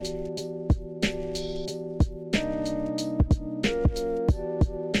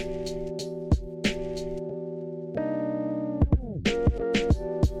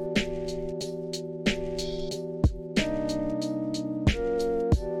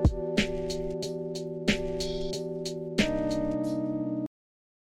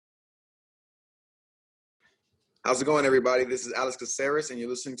How's it going, everybody? This is Alex Caceres, and you're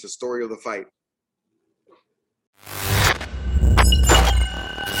listening to Story of the Fight.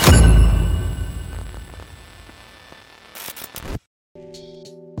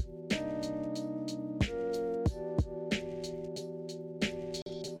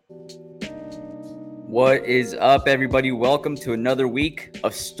 What is up, everybody? Welcome to another week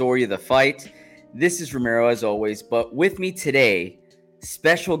of Story of the Fight. This is Romero, as always, but with me today,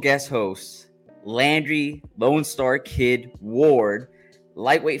 special guest host, Landry Lone Star Kid Ward,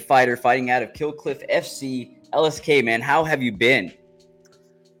 lightweight fighter fighting out of Killcliff FC, LSK, man. How have you been?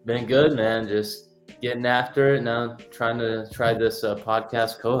 Been good, man. Just getting after it now. Trying to try this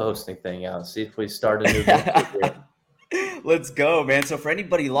podcast co-hosting thing out. See if we start a new venture here. Let's go, man. So for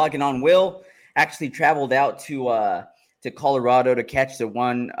anybody logging on, Will actually traveled out to Colorado to catch the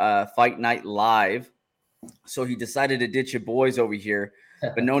one fight night live. So he decided to ditch your boys over here.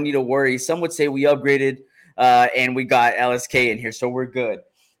 But no need to worry. Some would say we upgraded and we got LSK in here, so we're good.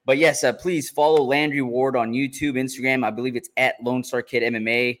 But yes, please follow Landry Ward on YouTube, Instagram. I believe it's at Lone Star Kid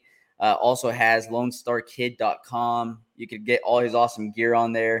MMA. Also has LoneStarKid.com. You could get all his awesome gear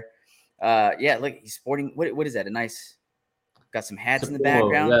on there. Yeah, look, he's sporting. What is that? A nice. Got some hats in the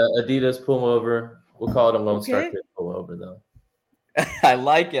background. Yeah, Adidas pullover. We'll call it a Lone Star Kid pullover, though. I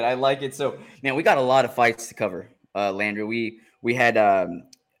like it. So, man, we got a lot of fights to cover, Landry. We had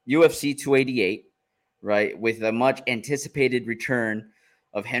UFC 288, right, with a much anticipated return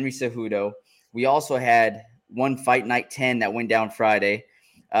of Henry Cejudo. We also had one Fight Night 10 that went down Friday.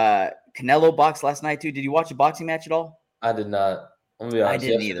 Canelo boxed last night too. Did you watch a boxing match at all? I did not. I'm gonna be honest. I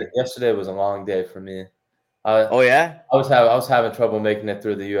didn't either. Yesterday was a long day for me. Oh yeah, I was having trouble making it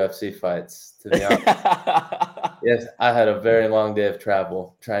through the UFC fights. To be honest, yes, I had a very long day of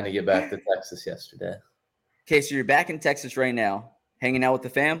travel trying to get back to Texas yesterday. Okay, so you're back in Texas right now, hanging out with the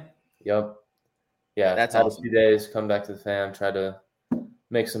fam. Yep. Yeah, that's had awesome. A few days, come back to the fam, try to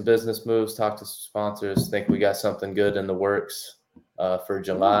make some business moves, talk to some sponsors. Think we got something good in the works for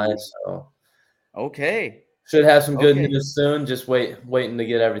July. So okay, should have some good news soon. Just waiting to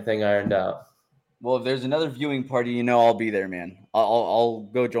get everything ironed out. Well, if there's another viewing party, I'll be there, man. I'll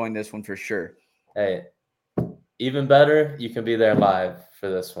go join this one for sure. Hey, even better, you can be there live for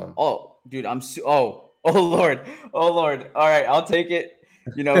this one. Oh, dude, oh Lord. All right, I'll take it.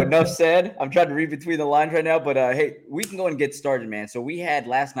 Enough said. I'm trying to read between the lines right now, but hey, we can go and get started, man. So we had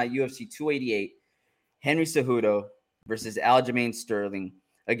last night UFC 288, Henry Cejudo versus Aljamain Sterling.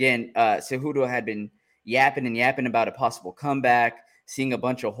 Again, Cejudo had been yapping about a possible comeback, seeing a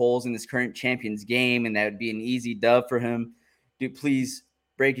bunch of holes in this current champion's game, and that would be an easy dub for him. Dude, please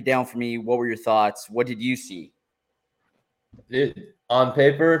break it down for me. What were your thoughts? What did you see? On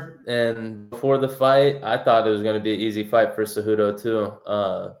paper and before the fight, I thought it was going to be an easy fight for Cejudo too.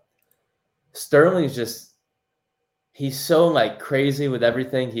 Sterling's he's so crazy with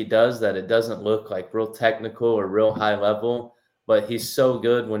everything he does that it doesn't look like real technical or real high level, but he's so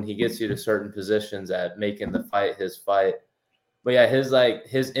good when he gets you to certain positions at making the fight his fight. But yeah, his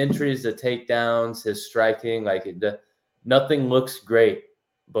entries, the takedowns, his striking, nothing looks great.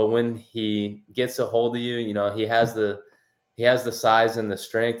 But when he gets a hold of you, he has the size and the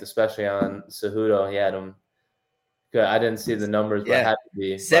strength, especially on Cejudo. He had him good. I didn't see the numbers, but it had to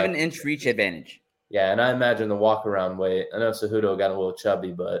be 7-inch reach advantage. Yeah, and I imagine the walk around weight. I know Cejudo got a little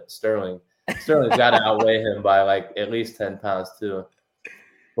chubby, but Sterling's got to outweigh him by at least 10 pounds too.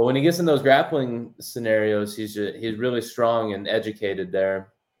 But when he gets in those grappling scenarios, he's really strong and educated there,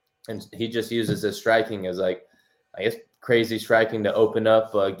 and he just uses his striking as crazy striking to open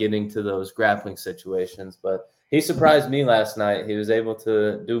up getting to those grappling situations. But he surprised me last night. He was able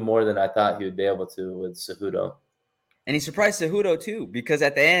to do more than I thought he would be able to with Cejudo. And he surprised Cejudo too, because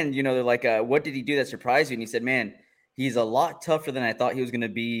at the end, they're like, what did he do that surprised you? And he said, man, he's a lot tougher than I thought he was going to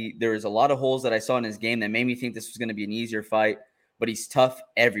be. There was a lot of holes that I saw in his game that made me think this was going to be an easier fight, but he's tough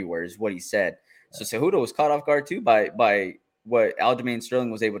everywhere is what he said. So Cejudo was caught off guard too by what Aljamain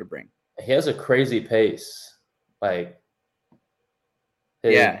Sterling was able to bring. He has a crazy pace.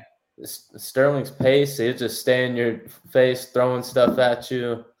 Sterling's pace, he'll just stay in your face, throwing stuff at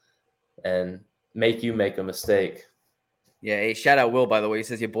you and make you make a mistake. Yeah, hey, shout out Will, by the way. He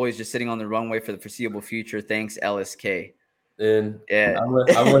says your boy's just sitting on the runway for the foreseeable future. Thanks, LSK. And yeah,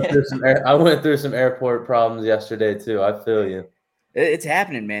 I went through some airport problems yesterday too. I feel you. It's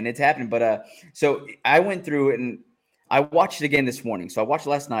happening, man. It's happening. But so I went through it and I watched it again this morning. So I watched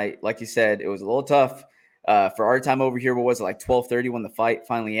last night. Like you said, it was a little tough for our time over here. What was it, 12:30 when the fight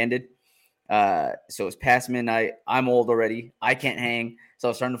finally ended? So it was past midnight. I'm old already. I can't hang. So I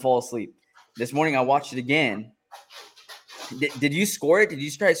was starting to fall asleep. This morning I watched it again. Did you score it? Did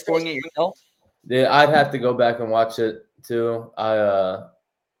you try scoring it yourself? I'd have to go back and watch it too.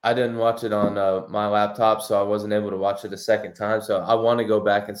 I didn't watch it on my laptop, so I wasn't able to watch it a second time. So I want to go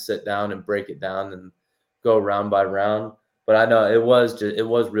back and sit down and break it down and go round by round. But I know it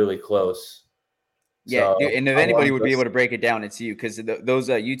was really close. Yeah, So dude, and if anybody would be able to break it down, it's you, because those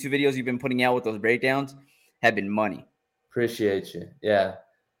YouTube videos you've been putting out with those breakdowns have been money. Appreciate you. Yeah.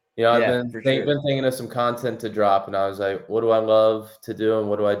 You know, I've Yeah, been for sure. been thinking of some content to drop, and I was like, what do I love to do, and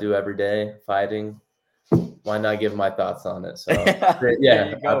what do I do every day? Fighting. Why not give my thoughts on it? So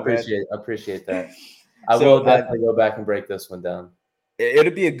yeah, I appreciate that. I will definitely go back and break this one down.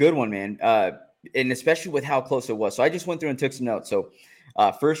 It'll be a good one, man. And especially with how close it was. So I just went through and took some notes. So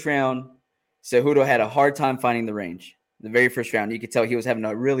first round, Cejudo had a hard time finding the range. The very first round, you could tell he was having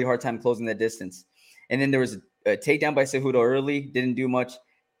a really hard time closing that distance. And then there was a takedown by Cejudo early, didn't do much.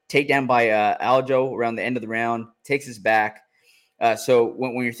 Takedown by Aljo around the end of the round, takes his back. So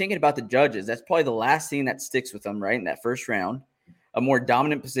when you're thinking about the judges, that's probably the last thing that sticks with them, right? In that first round, a more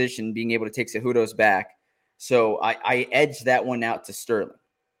dominant position, being able to take Cejudo's back. So I edged that one out to Sterling.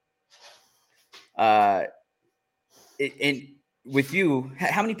 And with you,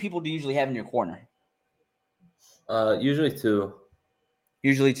 how many people do you usually have in your corner? Usually two.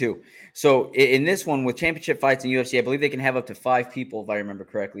 Usually two. So in this one, with championship fights in UFC, I believe they can have up to 5 people, if I remember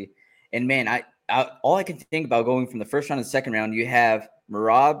correctly. And man, all I can think about going from the first round to the second round, you have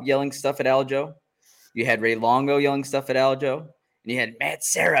Merab yelling stuff at Aljo. You had Ray Longo yelling stuff at Aljo. And you had Matt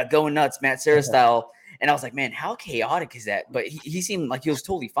Serra going nuts, Matt Serra style. And I was like, man, how chaotic is that? But he seemed like he was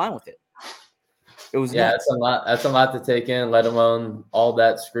totally fine with it. It was nuts. That's a lot to take in, let alone all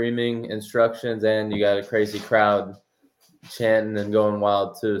that screaming instructions, and you got a crazy crowd chanting and going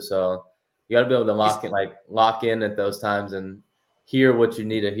wild too. So you got to be able to lock in at those times and hear what you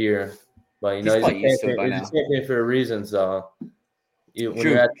need to hear. But you know, he's a champion for a reason. So when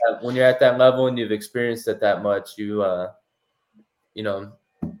you're at that level and you've experienced it that much, you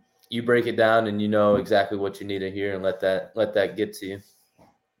break it down and you know exactly what you need to hear and let that get to you.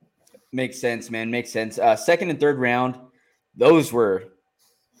 Makes sense, man. Makes sense. Second and third round,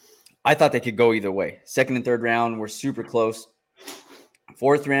 I thought they could go either way. Second and third round were super close.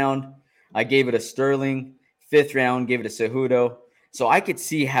 Fourth round, I gave it a Sterling. Fifth round, gave it a Cejudo. So I could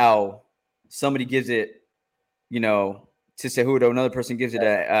see how somebody gives it, to Cejudo, another person gives it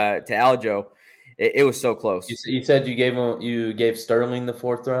to Aljo. It was so close. You said you gave Sterling the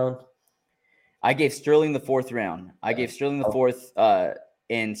fourth round? I gave Sterling the fourth round. I gave Sterling the fourth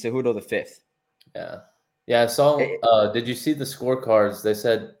and Cejudo the fifth. Yeah. Yeah, I saw. Did you see the scorecards? They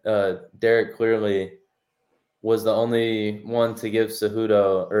said Derek Clearly was the only one to give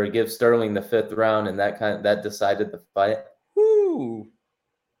Cejudo or give Sterling the fifth round, and that decided the fight. Woo!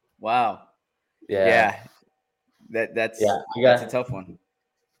 Wow. Yeah. That's a tough one.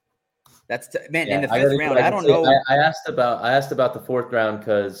 In the fifth round, I don't know. I asked about the fourth round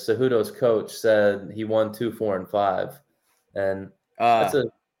because Cejudo's coach said he won 2, 4, and 5, and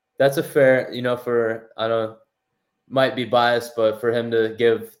that's a fair, I don't might be biased, but for him to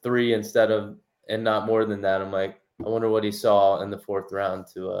give 3 and not more than that, I'm like, I wonder what he saw in the fourth round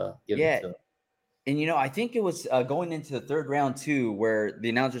to give it to him. And I think it was going into the third round too, where the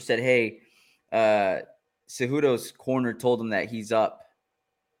announcer said, "Hey, Cejudo's corner told him that he's up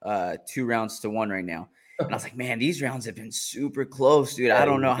 2 rounds to 1 right now." And I was like, man, these rounds have been super close, dude. I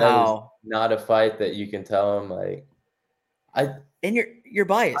don't know how. Not a fight that you can tell him like. And you're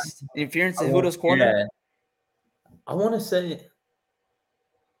biased. If you're in Cejudo's corner. Yeah. I want to say,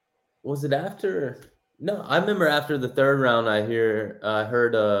 was it after? No, I remember after the third round, I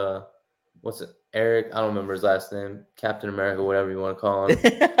heard, what's it? Eric, I don't remember his last name, Captain America, whatever you want to call him.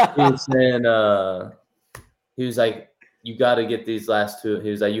 He was saying, he was like, you got to get these last 2. He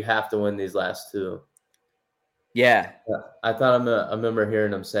was like, you have to win these last 2. Yeah. I remember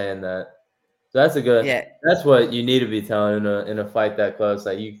hearing him saying that. So that's a good. Yeah. That's what you need to be telling in a fight that close.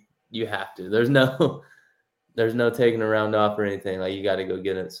 Like you have to. There's no taking a round off or anything. Like you got to go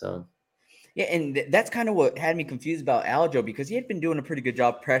get it. So. Yeah, and that's kind of what had me confused about Aljo, because he had been doing a pretty good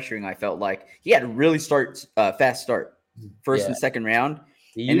job pressuring. I felt like he had a really fast start, first and second round,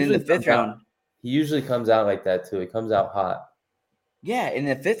 and in the fifth round, he usually comes out like that too. He comes out hot. Yeah, in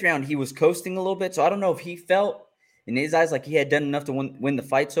the fifth round, he was coasting a little bit. So I don't know if he felt in his eyes like he had done enough to win the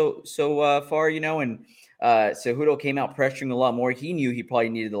fight so far, And Cejudo came out pressuring a lot more. He knew he probably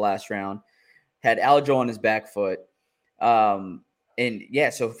needed the last round. Had Aljo on his back foot. And yeah,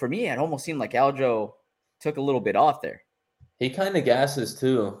 so for me, it almost seemed like Aljo took a little bit off there. He kind of gasses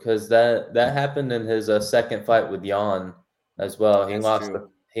too, because that happened in his second fight with Jan as well. He lost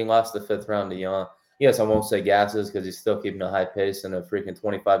the fifth round to Jan. Yes, I won't say gasses because he's still keeping a high pace in a freaking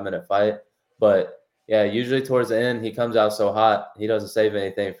 25-minute fight. But yeah, usually towards the end, he comes out so hot, he doesn't save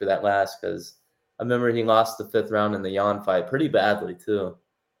anything for that last, because I remember he lost the 5th round in the Jan fight pretty badly too.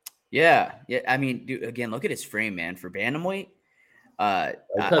 Yeah. I mean, dude, again, look at his frame, man. For bantamweight, I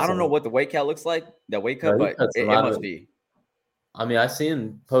don't know what the weight cut looks like, that weight cut, but it must be. I mean, I see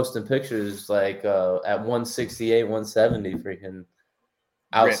him posting pictures like at 168, 170, freaking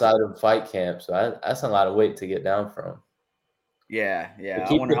outside of fight camp. So that's a lot of weight to get down from. Yeah.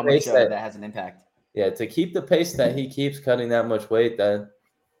 I wonder how much that has an impact. Yeah, to keep the pace that he keeps cutting that much weight,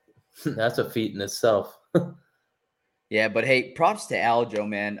 that's a feat in itself. Yeah, but hey, props to Aljo,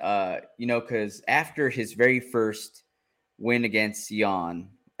 man. Because after his very first win against Jan,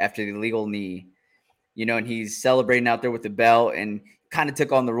 after the illegal knee, and he's celebrating out there with the belt and kind of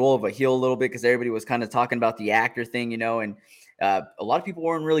took on the role of a heel a little bit because everybody was kind of talking about the actor thing, and a lot of people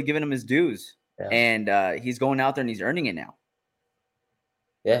weren't really giving him his dues. Yeah. And he's going out there and he's earning it now.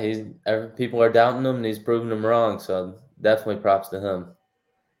 Yeah, people are doubting him and he's proving them wrong. So definitely props to him.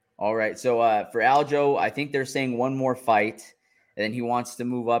 All right. So for Aljo, I think they're saying one more fight, and then he wants to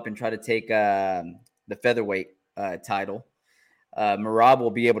move up and try to take the featherweight title. Moraes will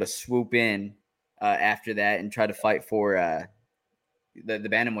be able to swoop in after that and try to fight for the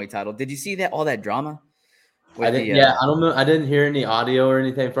bantamweight title. Did you see all that drama? I don't know. I didn't hear any audio or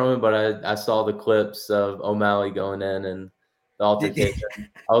anything from it, but I saw the clips of O'Malley going in and the altercation.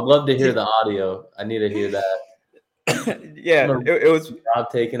 I would love to hear the audio. I need to hear that. Yeah, it was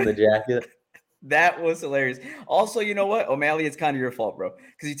Rob taking the jacket. That was hilarious. Also, you know what? O'Malley, it's kind of your fault, bro.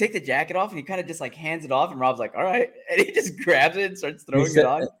 Because you take the jacket off and he kind of just like hands it off, and Rob's like, all right. And he just grabs it and starts throwing it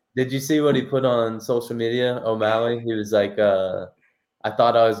on. Did you see what he put on social media, O'Malley? He was like, I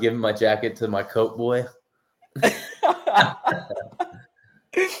thought I was giving my jacket to my coat boy.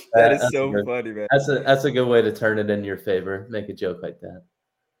 That is so funny, man. That's a good way to turn it in your favor. Make a joke like that.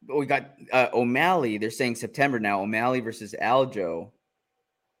 But we got O'Malley. They're saying September now. O'Malley versus Aljo.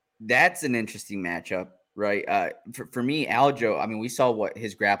 That's an interesting matchup, right? For me, Aljo, I mean, we saw what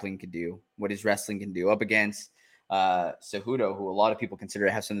his grappling could do, what his wrestling can do up against Cejudo, who a lot of people consider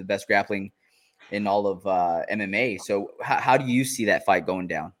to have some of the best grappling in all of MMA. So how do you see that fight going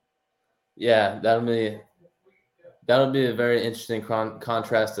down? Yeah, that'll be a very interesting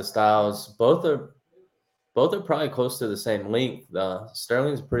contrast to styles. Both are probably close to the same length.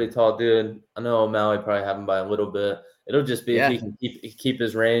 Sterling's a pretty tall dude. I know O'Malley probably have him by a little bit. It'll just be if he can keep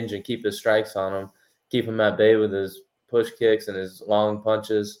his range and keep his strikes on him, keep him at bay with his push kicks and his long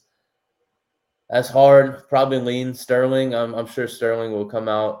punches. That's hard. Probably lean Sterling. I'm sure Sterling will come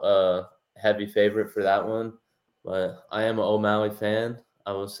out heavy favorite for that one. But I am an O'Malley fan,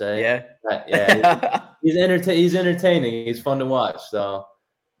 I will say. Yeah. He's entertaining. He's fun to watch. So,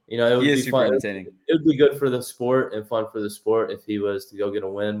 it would be fun. Entertaining. It would be good for the sport and fun for the sport if he was to go get a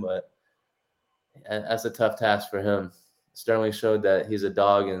win. But that's a tough task for him. Sterling showed that he's a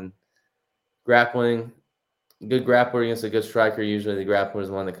dog in grappling. Good grappler against a good striker. Usually the grappler is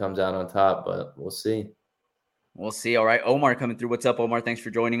the one that comes out on top, but we'll see. We'll see. All right. Omar coming through. What's up, Omar? Thanks for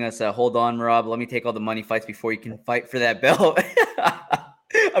joining us. Hold on, Rob. Let me take all the money fights before you can fight for that belt. I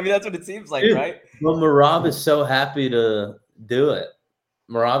mean, that's what it seems like, right? Well, Moraes is so happy to do it.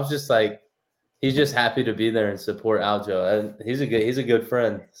 Moraes just like, he's just happy to be there and support Aljo. And he's a good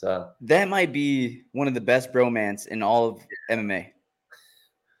friend. So that might be one of the best bromance in all of MMA.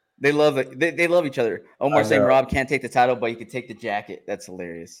 They love it. They love each other. Omar saying Rob can't take the title, but he could take the jacket. That's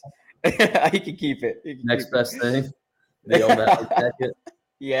hilarious. He can keep it. Next best thing. The O'Malley jacket.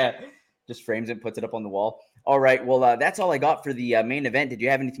 Yeah. Just frames it, puts it up on the wall. All right. Well, that's all I got for the main event. Did you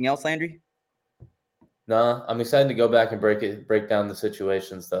have anything else, Landry? No, I'm excited to go back and break down the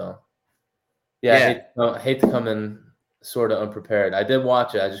situations, though. Yeah. I hate to come in sort of unprepared. I did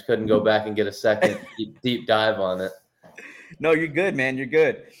watch it. I just couldn't go back and get a second deep dive on it. No, you're good, man. You're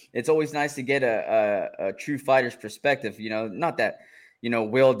good. It's always nice to get a true fighter's perspective. Not that,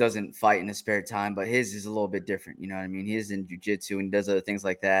 Will doesn't fight in his spare time, but his is a little bit different. You know what I mean? He is in jiu-jitsu and does other things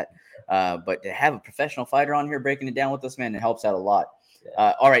like that. But to have a professional fighter on here breaking it down with us, man, it helps out a lot.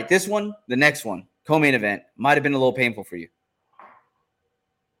 All right, the next one, co-main event, might have been a little painful for you.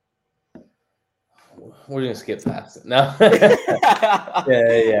 We're going to skip past it. No. That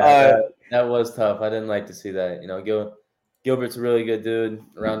was tough. I didn't like to see that. Gilbert's a really good dude,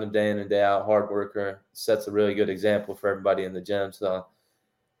 around him day in and day out, hard worker, sets a really good example for everybody in the gym. So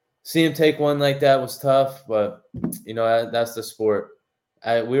see him take one like that was tough, but, that's the sport.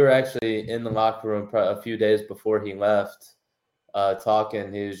 We were actually in the locker room a few days before he left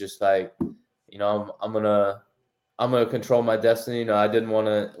talking. He was just like, I'm gonna control my destiny. I didn't want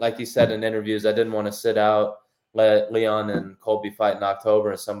to, like he said in interviews, I didn't want to sit out, let Leon and Colby fight in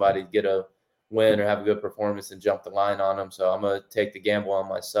October and somebody get a win or have a good performance and jump the line on him. So I'm gonna take the gamble on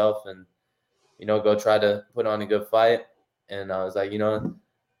myself and go try to put on a good fight. And I was like,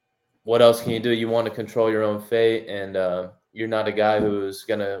 what else can you do? You want to control your own fate, and you're not a guy who's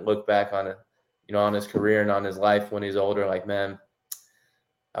gonna look back on it, on his career and on his life when he's older. Like, man,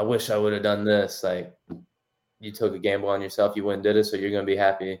 I wish I would have done this. Like, you took a gamble on yourself, you went and did it, so you're gonna be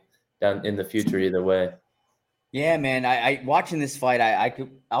happy down in the future either way. Yeah, man. I watching this fight,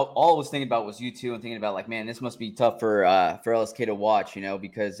 all I was thinking about was you two, and thinking about like, man, this must be tough for LSK to watch,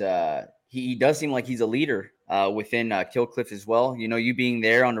 because he does seem like he's a leader within Killcliff as well. You being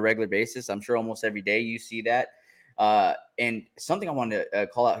there on a regular basis, I'm sure almost every day you see that. And something I wanted to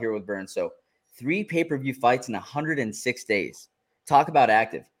call out here with Burns. So 3 pay-per-view fights in 106 days. Talk about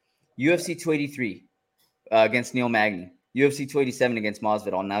active. UFC 283 against Neil Magny. UFC 287 against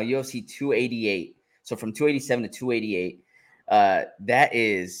Masvidal. Now UFC 288. So from 287 to 288, that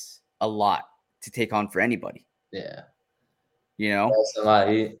is a lot to take on for anybody. Yeah. That's a lot.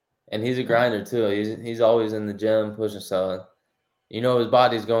 He's a grinder too. He's always in the gym pushing something. His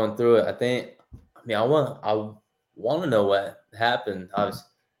body's going through it. I want to know what happened. I was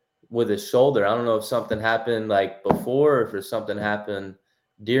with his shoulder. I don't know if something happened like before or if something happened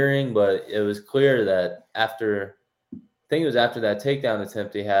during, but it was clear that after that takedown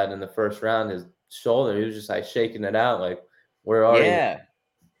attempt he had in the first round, his shoulder, he was just like shaking it out. Like, where are you? Yeah.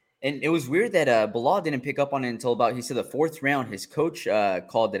 And it was weird that Bilal didn't pick up on it until he said the 4th round. His coach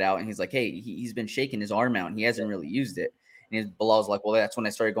called it out, and he's like, hey, he's been shaking his arm out, and he hasn't really used it. And Bilal's like, well, that's when I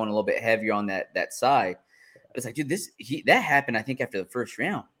started going a little bit heavier on that side. But it's like, dude, that happened, I think, after the first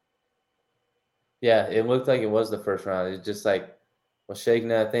round. Yeah, it looked like it was the first round. It just like was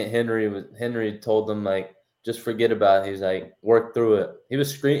shaking it. I think Henry told them like, just forget about it. He's like, work through it. He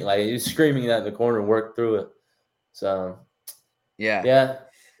was screaming that in the corner, work through it. So yeah.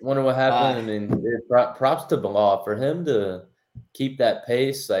 Wonder what happened. I mean, props to Bilal for him to keep that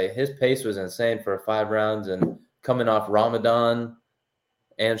pace. Like, his pace was insane for 5 rounds and coming off Ramadan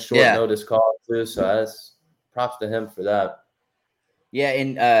and short notice call too. So that's props to him for that. Yeah,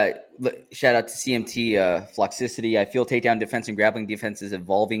 and shout out to CMT Fluxicity. I feel takedown defense and grappling defense is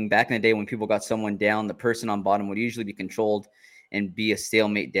evolving. Back in the day when people got someone down, the person on bottom would usually be controlled and be a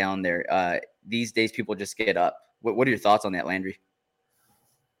stalemate down there. These days, people just get up. What are your thoughts on that, Landry?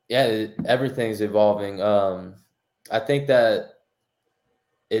 Yeah, everything's evolving. I think that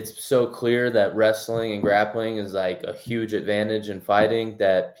it's so clear that wrestling and grappling is like a huge advantage in fighting,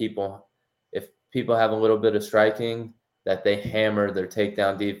 that if people have a little bit of striking, that they hammer their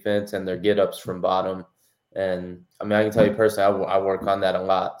takedown defense and their get-ups from bottom. And I mean, I can tell you personally, I work on that a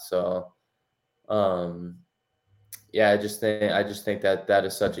lot. So, I just think that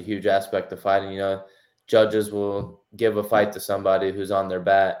is such a huge aspect of fighting. Judges will give a fight to somebody who's on their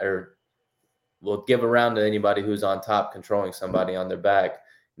back, or will give a round to anybody who's on top, controlling somebody on their back.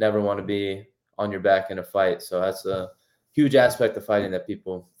 Never want to be on your back in a fight. So that's a huge aspect of fighting that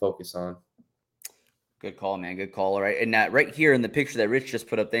people focus on. Good call, man. Good call. All right. And right here in the picture that Rich just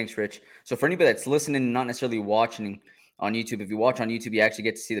put up, thanks, Rich. So for anybody that's listening and not necessarily watching on YouTube, if you watch on YouTube, you actually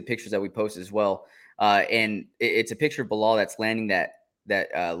get to see the pictures that we post as well. And it's a picture of Bilal that's landing that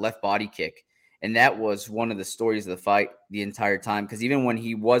left body kick. And that was one of the stories of the fight the entire time, because even when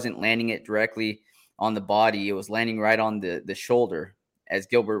he wasn't landing it directly on the body, it was landing right on the shoulder as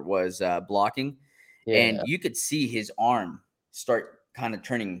Gilbert was blocking. Yeah. And you could see his arm start kind of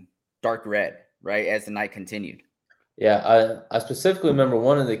turning dark red, right, as the night continued. Yeah, I specifically remember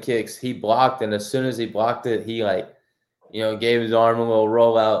one of the kicks he blocked, and as soon as he blocked it, he gave his arm a little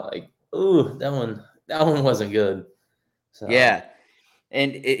rollout. Like, ooh, that one wasn't good. So. Yeah,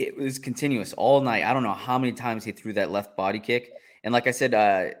 and it was continuous all night. I don't know how many times he threw that left body kick. And like I said,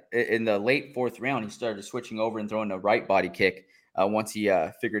 in the late 4th round, he started switching over and throwing a right body kick once he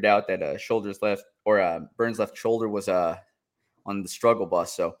figured out that Burns' left shoulder was on the struggle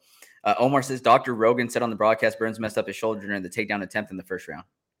bus. So Omar says, Dr. Rogan said on the broadcast Burns messed up his shoulder during the takedown attempt in the first round.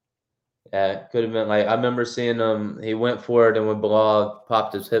 Yeah, it could have been I remember seeing him, he went for it, and when Bilal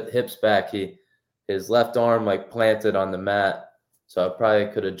popped his hips back, his left arm planted on the mat. So I probably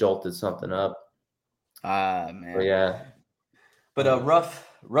could have jolted something up. Man. But yeah. But a rough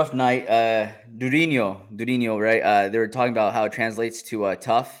night. Durinho, right? They were talking about how it translates to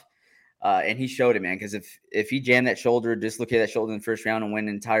tough. And he showed it, man, because if he jammed that shoulder, dislocated that shoulder in the first round and went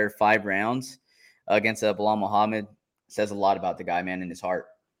an entire 5 rounds against Bilal Muhammad, says a lot about the guy, man, in his heart.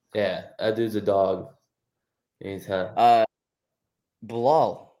 Yeah, that dude's a dog.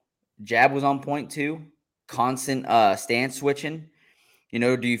 Bilal, jab was on point too. Constant stance switching. You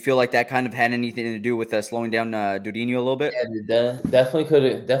know, do you feel like that kind of had anything to do with slowing down Dudinho a little bit? Yeah, dude, definitely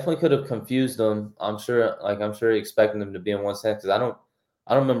could have confused them. I'm sure he expecting them to be in one stance because I don't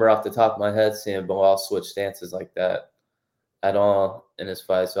remember off the top of my head seeing Bilal switch stances like that at all in his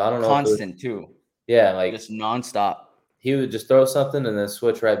fight. So I don't know if it was, Constant too, yeah, like just nonstop. he would just throw something and then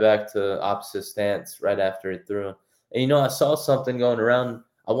switch right back to opposite stance right after he threw. And I saw something going around.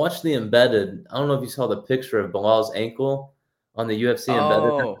 I watched the embedded. I don't know if you saw the picture of Bilal's ankle on the UFC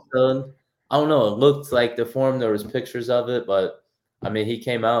embedded Oh, episode. I don't know. It looked like deformed. There was pictures of it, but I mean, he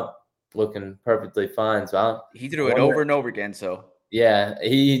came out looking perfectly fine. So he I threw it wonder, over and over again. So yeah,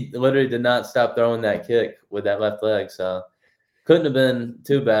 he literally did not stop throwing that kick with that left leg. So couldn't have been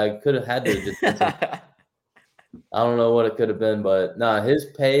too bad. Could have had to have just been some, I don't know what it could have been, but nah, his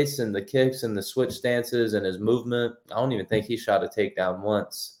pace and the kicks and the switch stances and his movement, I don't even think he shot a takedown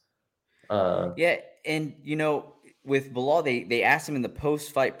once. yeah, and with Bilal, they asked him in the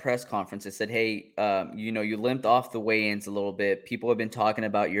post-fight press conference. They said, "Hey, you limped off the weigh-ins a little bit. People have been talking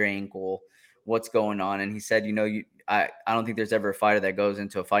about your ankle. What's going on?" And he said, I don't think there's ever a fighter that goes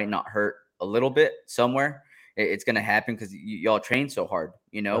into a fight not hurt a little bit somewhere. It's going to happen because y'all train so hard,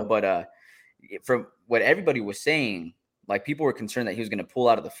 But from what everybody was saying, like people were concerned that he was going to pull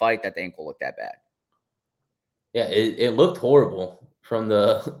out of the fight, that the ankle looked that bad. Yeah, it looked horrible from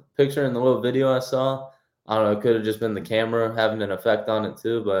the picture and the little video I saw. I don't know, it could have just been the camera having an effect on it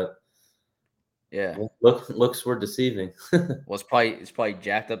too, but Yeah. looks were deceiving. Well, it's probably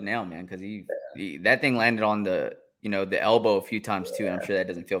jacked up now, man, because that thing landed on the elbow a few times too, and I'm sure that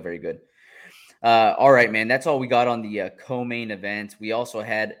doesn't feel very good. All right, man, that's all we got on the co-main event. We also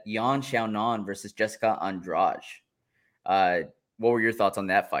had Yan Xiaonan versus Jessica Andrade. What were your thoughts on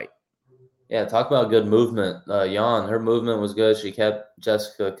that fight? Yeah, talk about good movement. Yan, her movement was good. She kept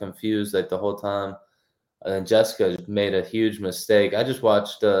Jessica confused like the whole time. And then Jessica made a huge mistake. I just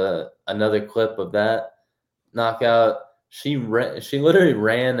watched another clip of that knockout. She literally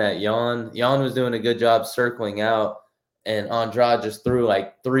ran at Yan. Yan was doing a good job circling out, and Andrade just threw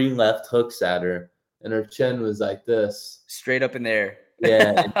like 3 left hooks at her, and her chin was like this. Straight up in there.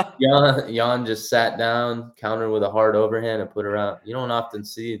 Yeah, Yan just sat down, countered with a hard overhand, and put her out. You don't often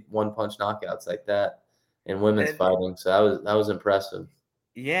see one-punch knockouts like that in women's fighting, so that was impressive.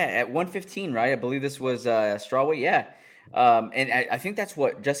 Yeah, at 115, right? I believe this was strawweight. Yeah. And I think that's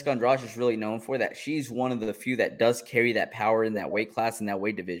what Jessica Andrade is really known for, that she's one of the few that does carry that power in that weight class and that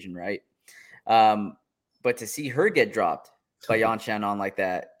weight division, right? But to see her get dropped by Yan Xiaonan like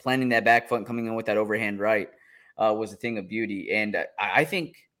that, planting that back foot and coming in with that overhand right, was a thing of beauty. And I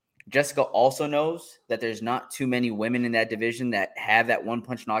think Jessica also knows that there's not too many women in that division that have that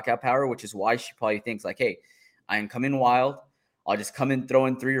one-punch knockout power, which is why she probably thinks like, hey, I am coming wild. I'll just come in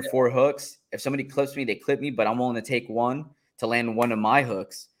throwing 3 or 4 hooks. If somebody clips me, they clip me, but I'm willing to take one to land one of my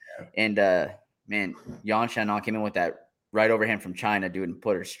hooks. And, man, Yan Xiaonan came in with that right overhand from China, dude, and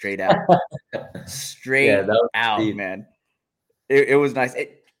put her straight out. Straight out, deep. Man. It was nice.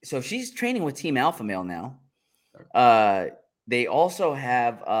 So she's training with Team Alpha Male now. They also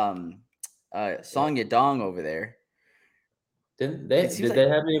have Song Yadong over there. Did they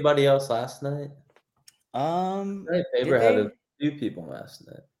have anybody else last night? Faber had a few people last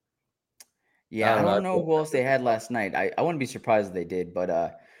night. Yeah, I don't know who else they had last night. I wouldn't be surprised if they did,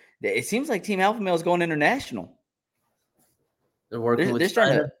 but it seems like Team Alpha Male is going international. They're working with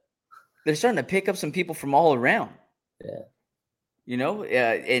China. They're starting to pick up some people from all around. Yeah.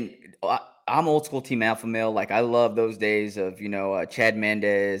 And I'm old school Team Alpha Male. Like, I love those days of, Chad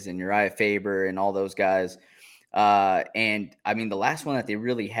Mendez and Uriah Faber and all those guys. And I mean, the last one that they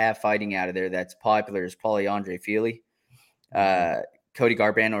really have fighting out of there that's popular is probably Andre Feely. Cody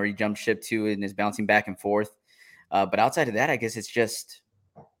Garbrandt, or he jumped ship to and is bouncing back and forth. But outside of that, I guess it's just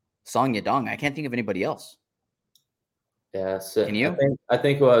Song Yadong. I can't think of anybody else. Yeah, so can you? I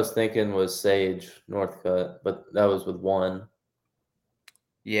think what I was thinking was Sage Northcutt, but that was with one.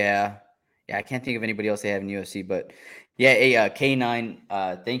 Yeah, I can't think of anybody else they have in UFC. But yeah, hey,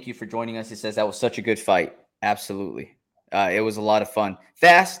 K9, thank you for joining us. It says that was such a good fight. Absolutely, it was a lot of fun.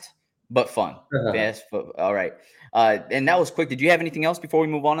 Fast but fun. Fast, but all right. And that was quick. Did you have anything else before we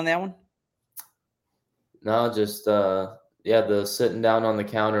move on that one? No, just the sitting down on the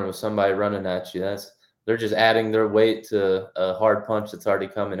counter with somebody running at you. They're just adding their weight to a hard punch that's already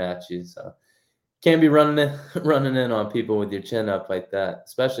coming at you. So can't be running in on people with your chin up like that,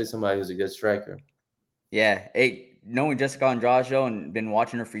 especially somebody who's a good striker. Yeah. Hey, knowing Jessica Andrade and been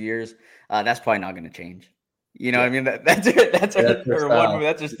watching her for years, that's probably not going to change. You know what I mean? That's her one move.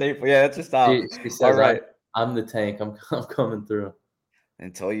 That's her staple. Yeah, that's her style. She says, all right, I'm the tank. I'm coming through.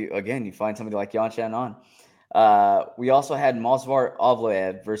 Until you find somebody like Yan Xiaonan. We also had Movsar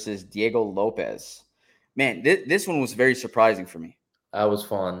Evloev versus Diego Lopez. Man, this one was very surprising for me. That was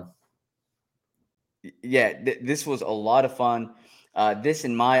fun. Yeah, this was a lot of fun. This,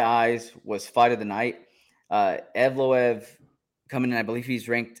 in my eyes, was fight of the night. Evloev coming in, I believe he's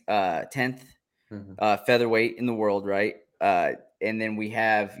ranked 10th featherweight in the world, right? And then we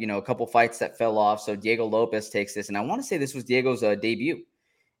have, a couple fights that fell off. So Diego Lopez takes this. And I want to say this was Diego's debut,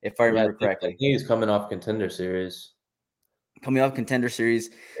 if I remember correctly. I think he's coming off Contender Series. Coming off Contender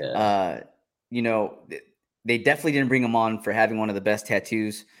Series. Yeah. They definitely didn't bring him on for having one of the best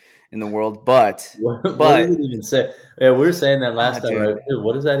tattoos in the world, but what does it even say? Yeah, we were saying that last time, right? Dude,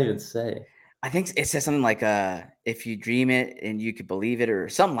 what does that even say? I think it says something like if you dream it and you could believe it, or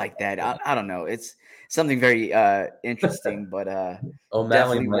something like that. I don't know. It's something very interesting, but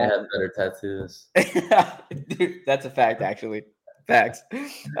O'Malley might have better tattoos. Dude, that's a fact, actually. Facts.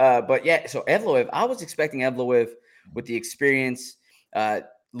 But yeah, so Evloev, I was expecting Evloev with the experience.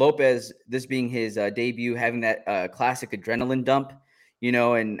 Lopez, this being his debut, having that classic adrenaline dump,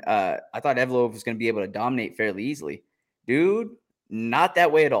 and I thought Evloev was going to be able to dominate fairly easily. Dude, not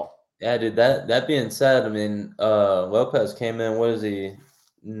that way at all. Yeah, dude, that being said, I mean, Lopez came in, what is he,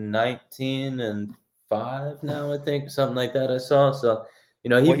 19-5 now, I think, something like that I saw. So,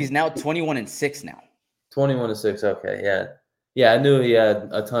 he's now 21-6 now. 21-6, okay, yeah. Yeah, I knew he had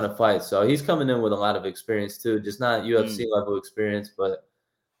a ton of fights. So he's coming in with a lot of experience too, just not UFC level experience, but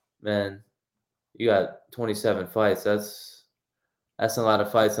man, you got 27 fights. That's a lot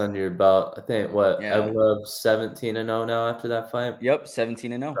of fights under your belt. I think Evloev 17-0 now after that fight. Yep,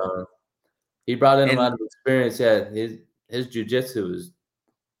 17-0. He brought in a lot of experience. Yeah, his jiu-jitsu was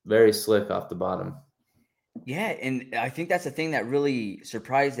very slick off the bottom. Yeah, and I think that's the thing that really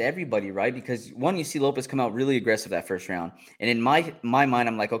surprised everybody, right? Because one, you see Lopez come out really aggressive that first round, and in my mind,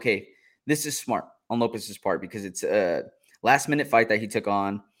 I'm like, okay, this is smart on Lopez's part because it's a last-minute fight that he took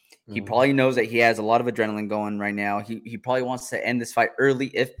on. He probably knows that he has a lot of adrenaline going right now. He probably wants to end this fight early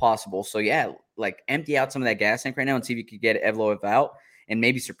if possible. So yeah, like empty out some of that gas tank right now and see if you could get Evloev out and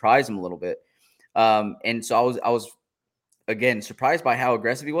maybe surprise him a little bit. And so I was again surprised by how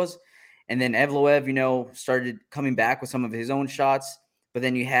aggressive he was. And then Evloev, started coming back with some of his own shots. But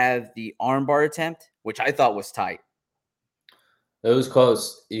then you have the armbar attempt, which I thought was tight. It was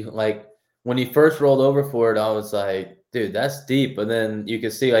close. Like when he first rolled over for it, I was like, dude, that's deep. But then you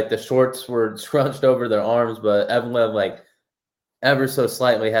could see like the shorts were scrunched over their arms, but Evloev like ever so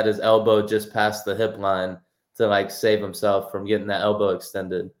slightly had his elbow just past the hip line to like save himself from getting that elbow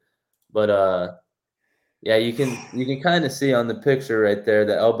extended. But yeah, you can kind of see on the picture right there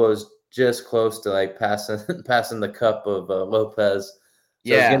the elbow's just close to like passing the cup of Lopez.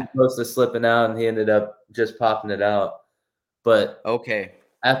 So it's getting close to slipping out, and he ended up just popping it out. But okay,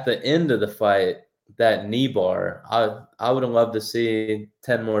 at the end of the fight, that knee bar, I would have loved to see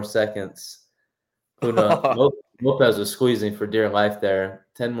 10 more seconds. Who knows? Lopez was squeezing for dear life there.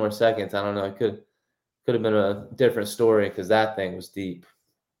 10 more seconds. I don't know. It could have been a different story because that thing was deep.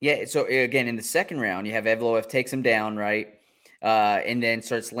 Yeah. So again, in the second round, you have Evloev takes him down, right? And then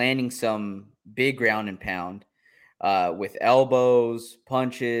starts landing some big ground and pound with elbows,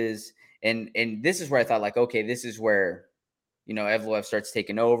 punches. And this is where I thought, like, okay, this is where, Evloev starts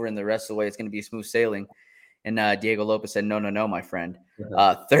taking over, and the rest of the way it's going to be smooth sailing. And Diego Lopez said, no, my friend.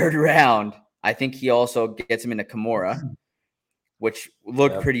 Third round, I think he also gets him in a Kimura, which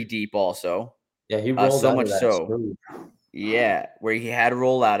looked pretty deep also. Yeah, he rolled so much so. Yeah, where he had to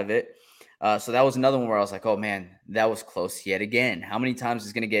roll out of it. So that was another one where I was like, oh, man, that was close yet again. How many times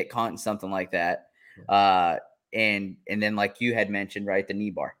is going to get caught in something like that? And then like you had mentioned, right, the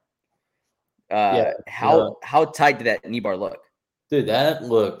knee bar. How tight did that knee bar look? Dude, that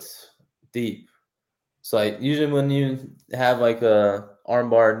looked deep. So like usually when you have like a arm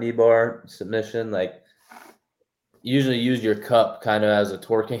bar, knee bar submission, like usually use your cup kind of as a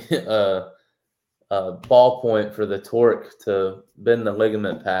torquing ball point for the torque to bend the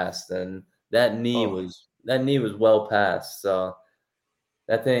ligament past, and that knee was well past. So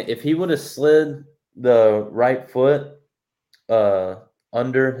that thing, if he would have slid the right foot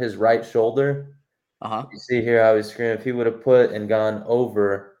under his right shoulder, you see here how he's screaming. If he would have put and gone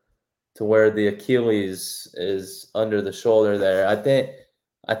over to where the Achilles is under the shoulder there, I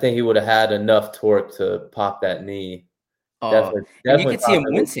think he would have had enough torque to pop that knee. Definitely you could see him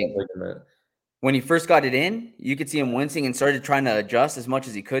wincing. When he first got it in, you could see him wincing and started trying to adjust as much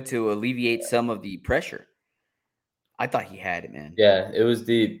as he could to alleviate some of the pressure. I thought he had it, man. Yeah, it was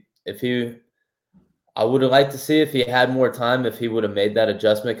deep. I would have liked to see if he had more time, if he would have made that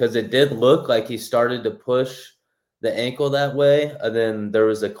adjustment, because it did look like he started to push the ankle that way, and then there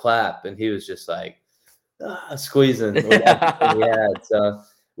was a clap, and he was just like, squeezing with everything he had. So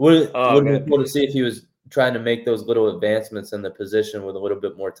would Oh, have been man. cool to see if he was trying to make those little advancements in the position with a little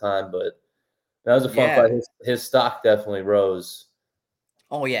bit more time. But that was a fun fight. Yeah. His stock definitely rose.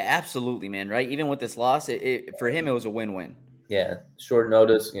 Oh, yeah, absolutely, man, right? Even with this loss, for him, it was a win-win. Yeah, short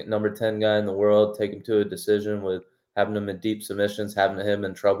notice, number 10 guy in the world, take him to a decision with having him in deep submissions, having him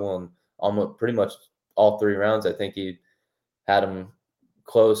in trouble in almost pretty much all 3 rounds. I think he had him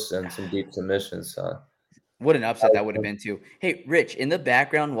close and some deep submissions. So What an upset that would have been, too. Hey, Rich, in the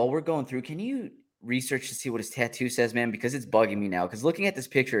background, while we're going through, can you research to see what his tattoo says, man? Because it's bugging me now. Because looking at this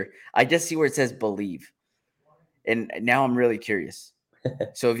picture, I just see where it says believe. And now I'm really curious.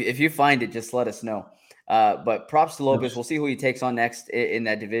 So if you find it, just let us know. But props to Lopez. We'll see who he takes on next in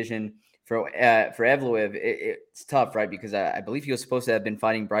that division. For Evloev, it's tough, right? Because I believe he was supposed to have been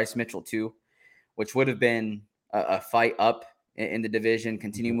fighting Bryce Mitchell too, which would have been a fight up in the division,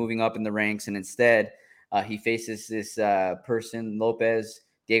 continue moving up in the ranks. And instead, he faces this person,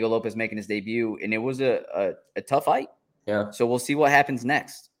 Diego Lopez, making his debut. And it was a tough fight. Yeah. So we'll see what happens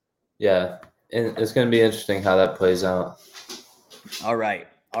next. Yeah. And it's going to be interesting how that plays out. All right.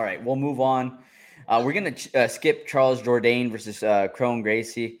 We'll move on. We're going to skip Charles Jourdain versus Kron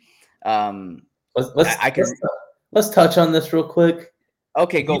Gracie. Let's touch on this real quick.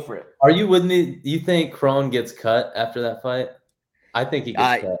 Okay, go for it. Are you with me? You think Kron gets cut after that fight? I think he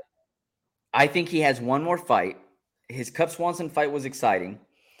gets cut. I think he has one more fight. His Cup Swanson fight was exciting.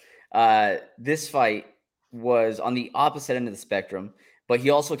 This fight was on the opposite end of the spectrum, but he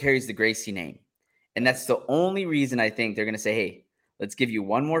also carries the Gracie name. And that's the only reason I think they're going to say, hey, let's give you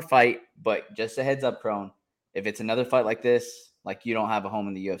one more fight, but just a heads up, Kron. If it's another fight like this, like you don't have a home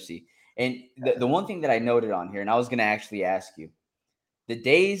in the UFC. And the one thing that I noted on here, and I was going to actually ask you, the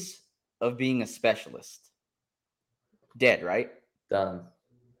days of being a specialist, dead, right? Done.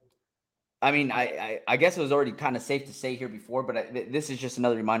 I mean, I guess it was already kind of safe to say here before, but this is just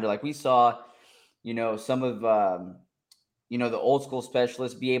another reminder. Like we saw, some of, the old school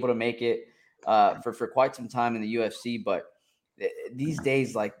specialists be able to make it for quite some time in the UFC. But these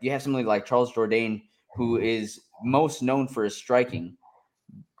days, like you have somebody like Charles Jourdain, who is most known for his striking,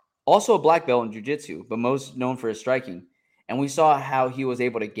 also a black belt in jiu-jitsu, but most known for his striking. And we saw how he was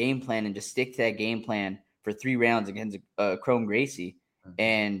able to game plan and just stick to that game plan for 3 rounds against Kron Gracie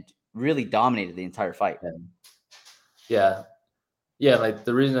and really dominated the entire fight. Yeah. Like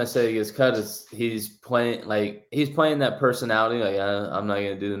the reason I say he gets cut is he's playing that personality. Like I'm not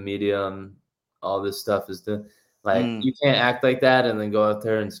gonna do the media and all this stuff is done. Like you can't act like that and then go out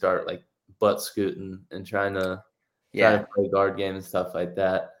there and start like butt scooting and trying to play guard game and stuff like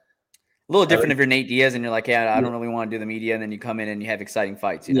that. A little different if you're Nate Diaz and you're like, I don't really want to do the media, and then you come in and you have exciting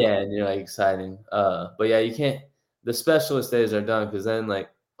fights. Yeah, and you're like exciting. But yeah, you can't. The specialist days are done because then like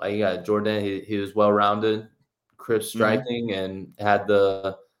you got Jourdain. He was well rounded, crisp striking, and had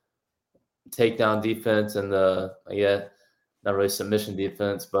the takedown defense and the not really submission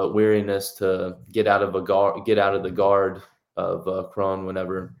defense, but weariness to get out of the guard of Kron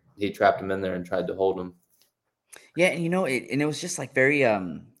whenever he trapped him in there and tried to hold him. Yeah, and it was just like very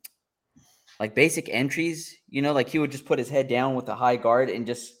like basic entries, like he would just put his head down with a high guard and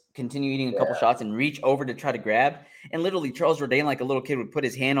just continue eating a couple shots and reach over to try to grab. And literally Charles Jourdain, like a little kid, would put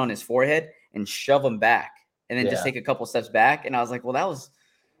his hand on his forehead and shove him back and then just take a couple steps back. And I was like, well, that was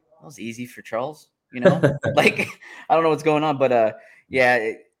easy for Charles, like, I don't know what's going on, but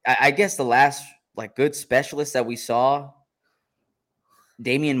I guess the last like good specialist that we saw,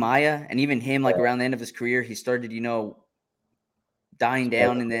 Damian Maia, and even him, like around the end of his career, he started, dying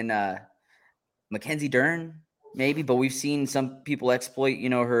down, and then Mackenzie Dern, maybe, but we've seen some people exploit,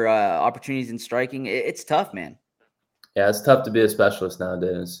 her opportunities in striking. It's tough, man. Yeah, it's tough to be a specialist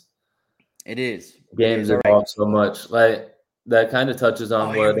nowadays. It is. Games evolve so much. Like that kind of touches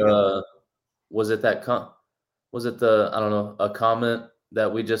on what was it a comment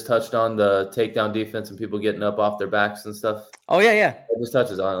that we just touched on, the takedown defense and people getting up off their backs and stuff. Oh yeah. It just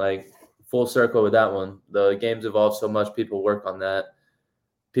touches on like full circle with that one. The games evolve so much, people work on that.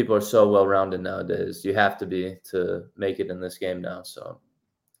 People are so well-rounded nowadays. You have to be to make it in this game now. So,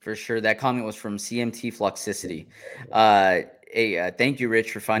 for sure, that comment was from CMT Fluxicity. Thank you,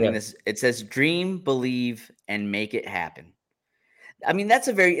 Rich, for finding this. It says, "Dream, believe, and make it happen." I mean, that's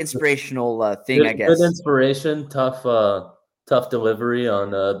a very inspirational thing, I guess. Good inspiration, tough delivery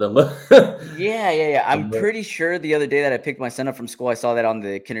on the. Yeah. I'm pretty sure the other day that I picked my son up from school, I saw that on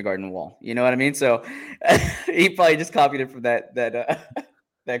the kindergarten wall. You know what I mean? So he probably just copied it from that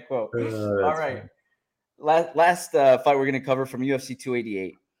quote. All right. Last fight we're going to cover from UFC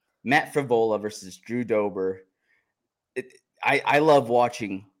 288, Matt Frivola versus Drew Dober. I love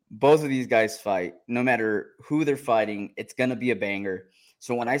watching both of these guys fight. No matter who they're fighting, it's going to be a banger.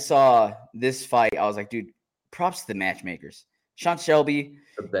 So when I saw this fight, I was like, dude, props to the matchmakers. Sean Shelby,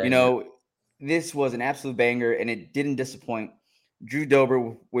 A you banger. know, this was an absolute banger, and it didn't disappoint. Drew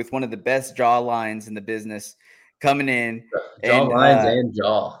Dober with one of the best jaw lines in the business coming in. Jaw And lines and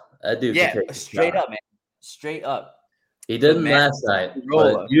jaw. That dude yeah, can take a straight shot. up, man. Straight up. He The didn't man last night,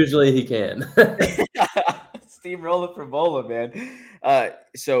 but Rolla. usually he can. Steamroller for Bola, man.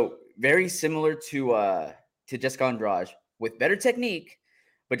 So very similar to Jessica Andrade with better technique,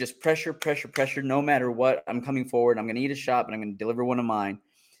 but just pressure, pressure, pressure. No matter what, I'm coming forward. I'm going to eat a shot, but I'm going to deliver one of mine.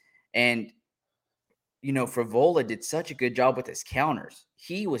 And Frivola did such a good job with his counters.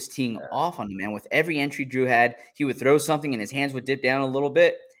 He was teeing off on the man with every entry Drew had. He would throw something and his hands would dip down a little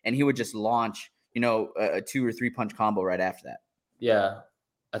bit, and he would just launch, a 2 or 3 punch combo right after that. Yeah,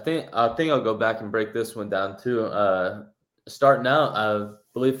 I think I'll go back and break this one down too. Starting out, I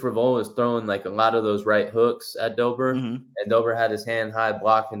believe Frivola was throwing like a lot of those right hooks at Dober, Mm-hmm. and Dober had his hand high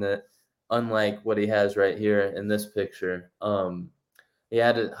blocking it, unlike what he has right here in this picture. He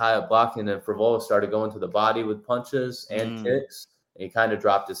had it high up blocking, and Frivola started going to the body with punches and kicks. And he kind of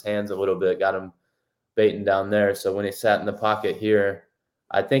dropped his hands a little bit, got him baiting down there. So when he sat in the pocket here,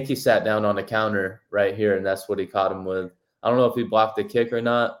 I think he sat down on a counter right here, and that's what he caught him with. I don't know if he blocked the kick or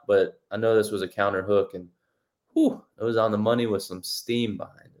not, but I know this was a counter hook, and it was on the money with some steam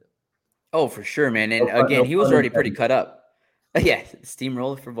behind it. Oh, for sure, man. And again, he was already pretty cut up. Yeah,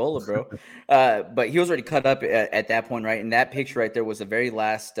 steamroller for Vola, bro. But he was already cut up at that point, right? And that picture right there was the very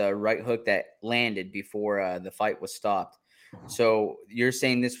last right hook that landed before the fight was stopped. So you're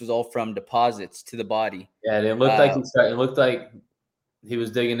saying this was all from deposits to the body? Yeah, and it looked like he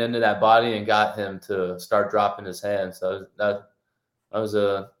was digging into that body and got him to start dropping his hands. So that was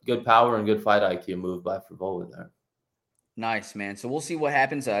a good power and good fight IQ move by Frivola there. Nice, man. So we'll see what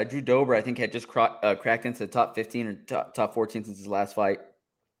happens. Drew Dober, I think, had just cracked into the top 15 or top 14 since his last fight.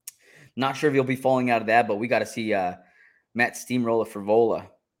 Not sure if he'll be falling out of that, but we got to see Matt Steamroller Frivola.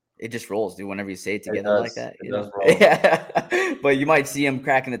 It just rolls, dude, whenever you say it together like that. It does roll. Yeah. But you might see him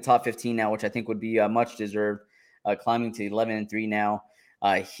cracking the top 15 now, which I think would be much deserved, climbing to 11-3 now.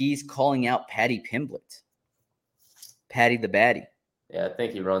 He's calling out Paddy Pimblett. Paddy the Baddie. Yeah, I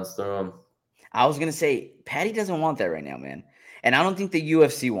think he runs through him. I was going to say, Paddy doesn't want that right now, man. And I don't think the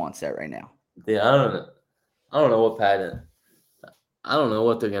UFC wants that right now. Yeah, I don't know what Paddy. I don't know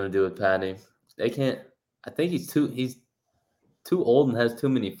what they're going to do with Paddy. They can't. I think he's too old and has too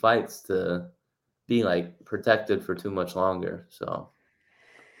many fights to be like protected for too much longer. So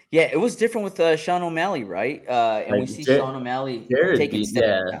yeah, it was different with Sean O'Malley, right? And we see Sean O'Malley taking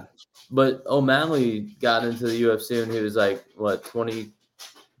steps down. But O'Malley got into the UFC when he was like, what, 21,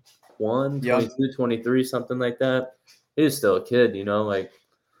 22, 23, something like that. He was still a kid, like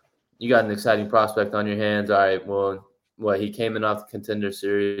you got an exciting prospect on your hands. All right, well, he came in off the Contender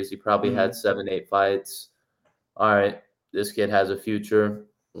Series. He probably had 7-8 fights. All right, this kid has a future.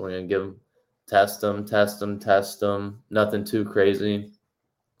 We're going to give him, test him. Nothing too crazy,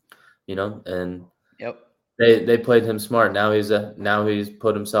 and yep. They played him smart. Now he's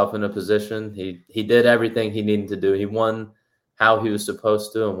put himself in a position. He did everything he needed to do. He won how he was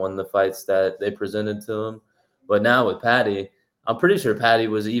supposed to and won the fights that they presented to him. But now with Paddy, I'm pretty sure Paddy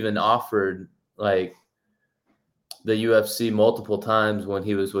was even offered like the UFC multiple times when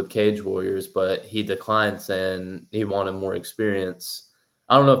he was with Cage Warriors, but he declined saying he wanted more experience.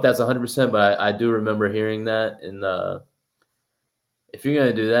 I don't know if that's 100%, but I do remember hearing that. And if you're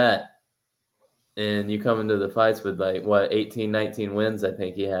going to do that, and you come into the fights with 18, 19 wins, I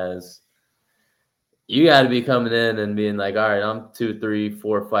think he has. You got to be coming in and being like, all right, I'm 2, 3,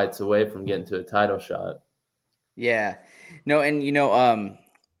 4 fights away from getting to a title shot. Yeah. No, and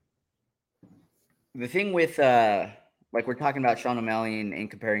the thing with like we're talking about Sean O'Malley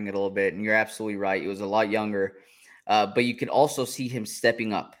and comparing it a little bit, and you're absolutely right. It was a lot younger, but you could also see him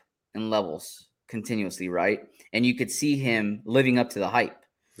stepping up in levels continuously, right? And you could see him living up to the hype.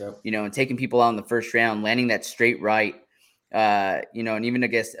 Yep. And taking people out in the first round, landing that straight right, and even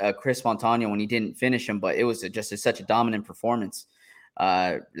against Chris Montano when he didn't finish him, but it was just such a dominant performance.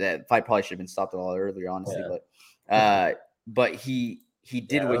 That fight probably should have been stopped a lot earlier, honestly. Yeah. But he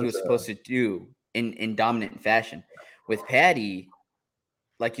did what he was supposed to do in dominant fashion. With Paddy,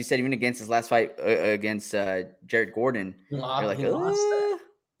 like you said, even against his last fight against Jared Gordon, you're like,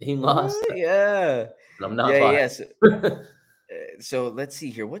 he lost. Yeah. I'm not. Yeah. So let's see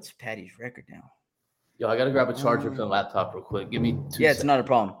here. What's Paddy's record now? Yo, I got to grab a charger for the laptop real quick. Give me 2 seconds. It's not a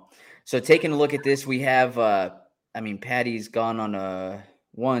problem. So taking a look at this, we have, Paddy's gone on a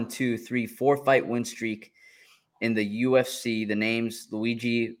 1, 2, 3, 4 fight win streak in the UFC. The names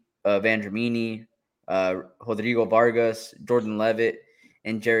Luigi Vandramini, Rodrigo Vargas, Jordan Levitt,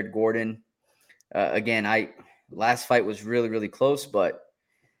 and Jared Gordon. Again, last fight was really, really close, but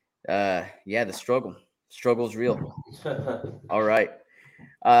the struggle's real. All right.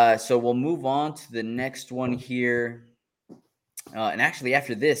 So we'll move on to the next one here. And actually,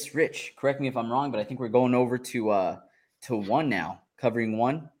 after this, Rich, correct me if I'm wrong, but I think we're going over to one now, covering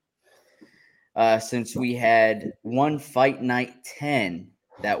one. Since we had one Fight Night 10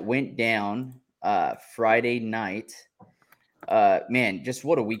 that went down Friday night. Man, just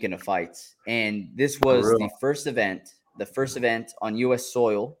what a weekend of fights. And this was the first event on U.S.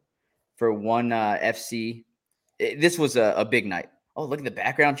 soil for one FC. This was a big night. Oh, look at the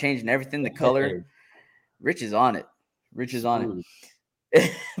background change and everything, the color. Rich is on it. But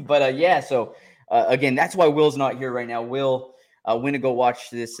so again, that's why Will's not here right now. Will went to go watch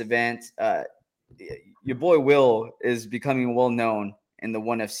this event. Your boy Will is becoming well known in the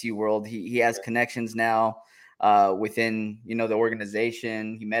ONE FC world. He has connections now within the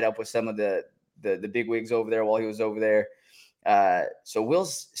organization. He met up with some of the big wigs over there while he was over there. So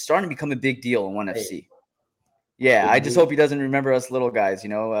Will's starting to become a big deal in ONE FC. Yeah, I just hope he doesn't remember us little guys.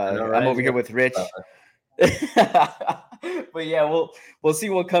 I'm over here with Rich. But yeah, we'll see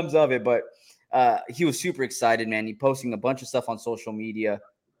what comes of it. But he was super excited, man. He posting a bunch of stuff on social media.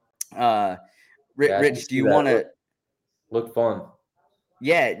 Rich, do you want to look fun?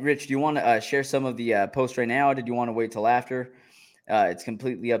 Yeah, Rich, do you want to share some of the posts right now? Or did you want to wait till after? It's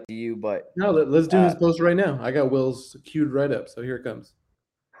completely up to you. But no, let's do his post right now. I got Will's queued right up, so here it comes.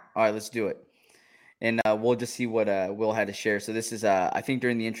 All right, let's do it. And we'll just see what Will had to share. So this is, I think,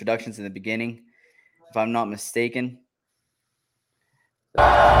 during the introductions in the beginning, if I'm not mistaken.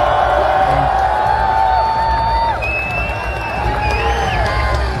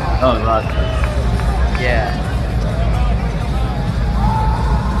 Oh, right. Yeah.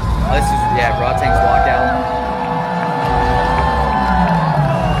 This is, Rotang's walked out.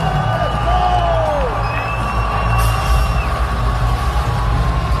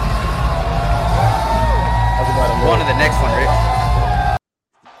 On to the next one, Rich.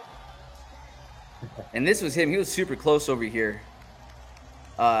 And this was him. He was super close over here.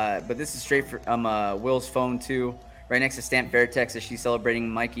 But this is straight from Will's phone, too. Right next to Stamp Veritex as she's celebrating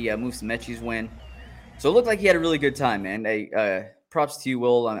Mikey Musumeci's win. So it looked like he had a really good time, man. Props to you,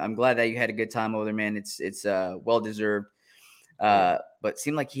 Will. I'm glad that you had a good time over there, man. It's well-deserved. But it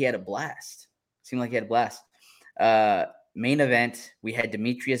seemed like he had a blast. Main event, we had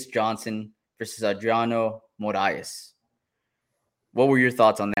Demetrius Johnson versus Adriano Moraes. What were your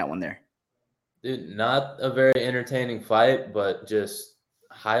thoughts on that one there? Dude, not a very entertaining fight, but just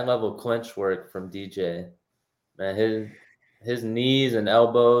high-level clinch work from DJ. Man, his knees and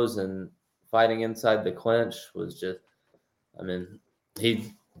elbows and fighting inside the clinch was just, I mean,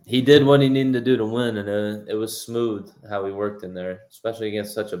 he did what he needed to do to win, and it was smooth how he worked in there, especially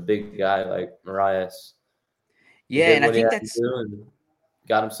against such a big guy like Moraes. Yeah, and I think that's and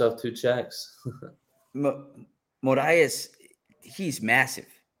got himself 2 checks. Moraes, he's massive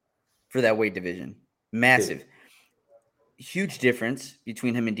for that weight division. Massive. Dude. Huge difference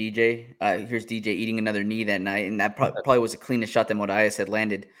between him and DJ. Here's DJ eating another knee that night, and that probably was the cleanest shot that Moraes had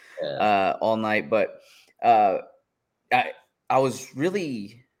landed all night. But I was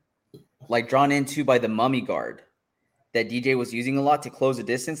really drawn into by the mummy guard that DJ was using a lot to close the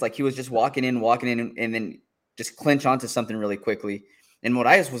distance. Like he was just walking in, and then just clinch onto something really quickly. And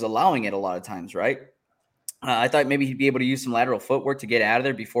Moraes was allowing it a lot of times, right? I thought maybe he'd be able to use some lateral footwork to get out of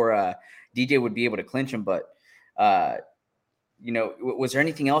there before DJ would be able to clinch him. But, was there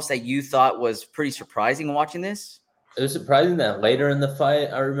anything else that you thought was pretty surprising watching this? It was surprising that later in the fight,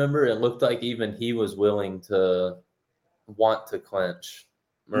 I remember it looked like even he was willing to want to clinch.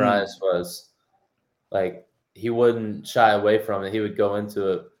 Moraes was like, he wouldn't shy away from it. He would go into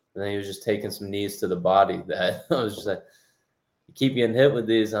it, and then he was just taking some knees to the body. That I was just like, you keep getting hit with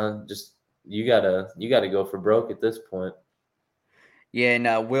these, you gotta go for broke at this point. Yeah,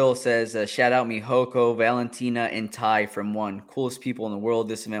 and Will says, shout out Mihoko, Valentina, and Ty from ONE. Coolest people in the world.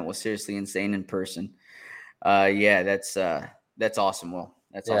 This event was seriously insane in person. That's awesome, Will.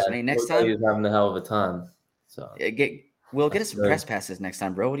 That's awesome. Hey, next time. He was having a hell of a time. So get us some press passes next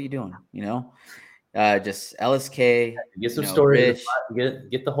time, bro. What are you doing? Just LSK. Get some stories.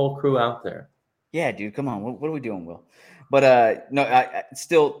 Get the whole crew out there. Yeah, dude. Come on. What are we doing, Will? But no, I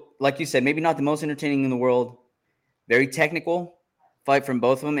still, like you said, maybe not the most entertaining in the world. Very technical fight from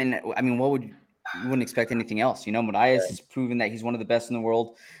both of them. And I mean, you wouldn't expect anything else. Moraes has proven that he's one of the best in the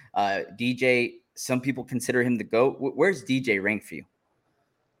world. DJ, some people consider him the GOAT. Where's DJ ranked for you?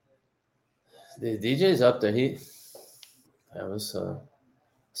 The DJ's up there.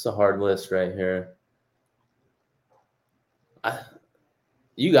 It's a hard list right here.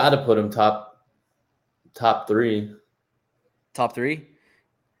 You got to put him top 3. Top 3?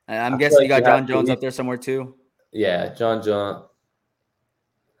 I'm I feel guessing like you got you John have to Jones up there somewhere too. Yeah, John Jones.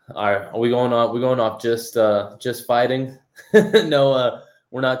 All right, are we going off? We're going off just fighting. No,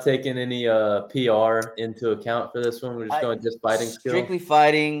 we're not taking any PR into account for this one. We're just going just fighting skill. Strictly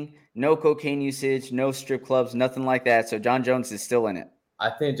fighting, no cocaine usage, no strip clubs, nothing like that. So John Jones is still in it. I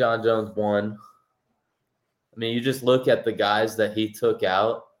think John Jones won. I mean, you just look at the guys that he took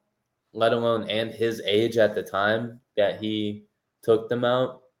out, let alone and his age at the time that he took them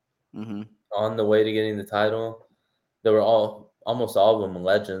out on the way to getting the title. They were almost all of them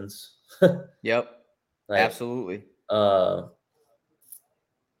legends. Yep. Absolutely.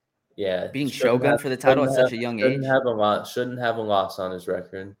 Yeah. Being Shogun for the title at such a young age. Shouldn't have a loss on his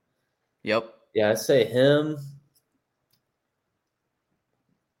record. Yep. Yeah, I'd say him.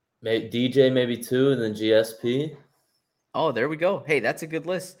 DJ maybe 2, and then GSP. Oh, there we go. Hey, that's a good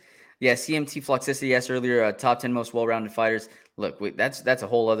list. Yeah, CMT Fluxicity asked earlier, top 10 most well-rounded fighters. Look, that's a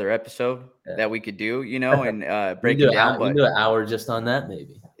whole other episode that we could do, and break it down. We can do an hour just on that,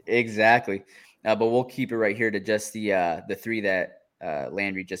 maybe. Exactly. But we'll keep it right here to just the 3 that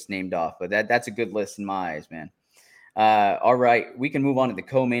Landry just named off. But that's a good list in my eyes, man. All right, we can move on to the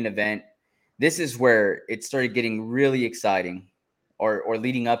co-main event. This is where it started getting really exciting, or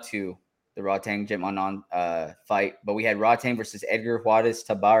leading up to the Rodtang Jetmanon fight. But we had Rodtang versus Edgar Juarez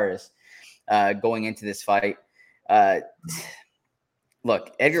Tabares going into this fight.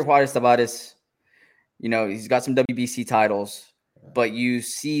 Look, Edgar Juarez Tabares, he's got some WBC titles, but you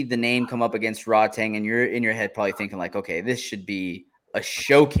see the name come up against Rodtang, and you're in your head probably thinking like, okay, this should be a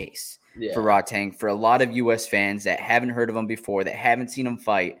showcase for Rodtang, for a lot of U.S. fans that haven't heard of him before, that haven't seen him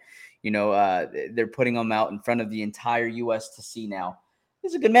fight. They're putting him out in front of the entire U.S. to see now.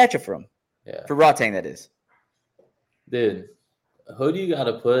 This is a good matchup for him. Yeah. For Rodtang, that is. Dude, who do you got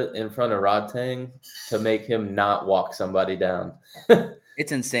to put in front of Rodtang to make him not walk somebody down?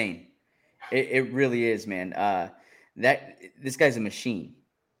 It's insane. It really is, man. This guy's a machine.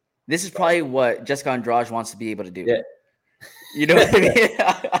 This is probably what Jessica Andrade wants to be able to do. Yeah. You know what I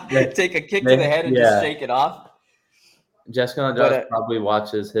mean? Take a kick to the head and just shake it off. Jessica Andrade probably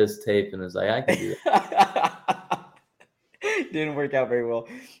watches his tape and is like, I can do that. Didn't work out very well.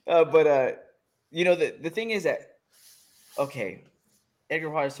 The thing is that, okay, Edgar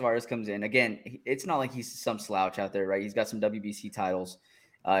Juarez Tavares comes in. Again, it's not like he's some slouch out there, right? He's got some WBC titles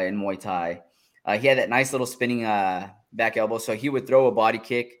in Muay Thai. He had that nice little spinning back elbow. So he would throw a body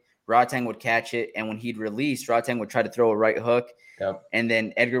kick. Rodtang would catch it. And when he'd release, Rodtang would try to throw a right hook. Yep. And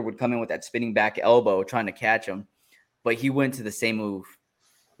then Edgar would come in with that spinning back elbow trying to catch him. But he went to the same move.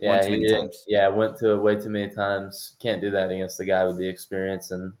 Yeah, he did. Yeah, went to it way too many times. Can't do that against the guy with the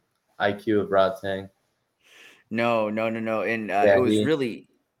experience and IQ of Rodtang. No. And it was really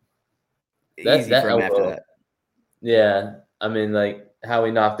easy for him after that. Yeah. I mean, like how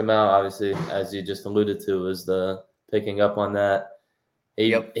he knocked him out, obviously, as you just alluded to, was the picking up on that.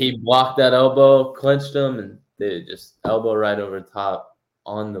 He blocked that elbow, clinched him, and they just elbow right over top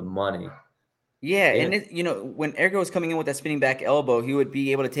on the money. Yeah, and when Edgar was coming in with that spinning back elbow, he would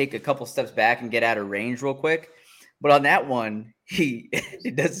be able to take a couple steps back and get out of range real quick. But on that one, he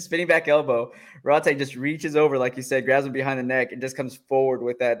does the spinning back elbow. Rodtang just reaches over, like you said, grabs him behind the neck, and just comes forward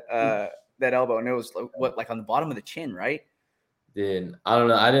with that elbow. And it was like on the bottom of the chin, right? Dude, I don't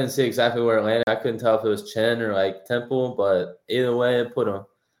know. I didn't see exactly where it landed. I couldn't tell if it was chin or like temple, but either way, it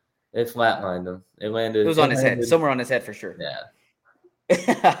flatlined him. It landed. It was on his head, somewhere on his head for sure. Yeah.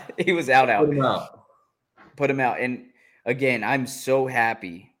 He was out. Put him out. And again, I'm so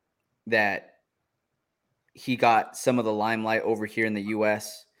happy that he got some of the limelight over here in the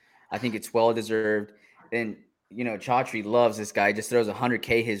U.S. I think it's well deserved. And Chaudhry loves this guy. Just throws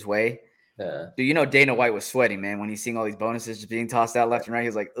 $100K his way. Yeah. Dude, Dana White was sweating, man, when he's seeing all these bonuses just being tossed out left and right. He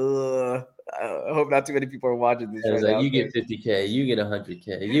was like, I hope not too many people are watching this. Right now. You get 50K, you get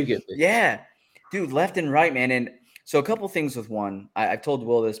 100K, you get 50K. Yeah, dude, left and right, man. And so a couple things with one. I've told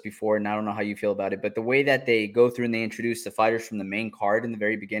Will this before, and I don't know how you feel about it, but the way that they go through and they introduce the fighters from the main card in the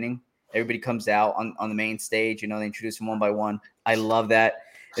very beginning, everybody comes out on the main stage. They introduce them one by one. I love that.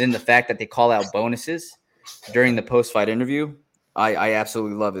 And then the fact that they call out bonuses during the post-fight interview, I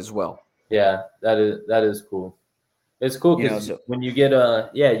absolutely love as well. Yeah, that is cool. It's cool because when you get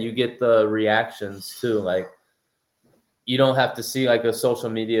you get the reactions too. Like you don't have to see like a social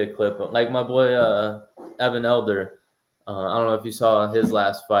media clip. Like my boy Evan Elder. I don't know if you saw his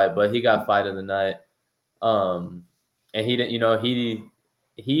last fight, but he got fight of the night. And he didn't.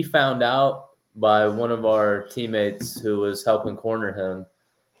 He found out by one of our teammates who was helping corner him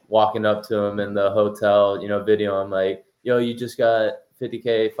walking up to him in the hotel, video. I'm like, yo, you just got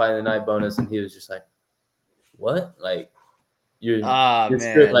 $50K fight of the night bonus, and he was just like, what? Like you're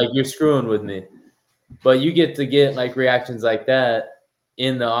man. you're screwing with me. But you get like reactions like that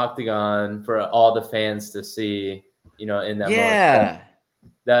in the octagon for all the fans to see, in that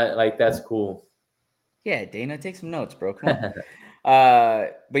moment. That's cool. Yeah, Dana, take some notes, bro. Come on.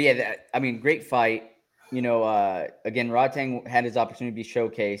 But yeah, great fight. Again, Rodtang had his opportunity to be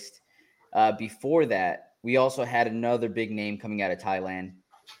showcased. Before that, we also had another big name coming out of Thailand.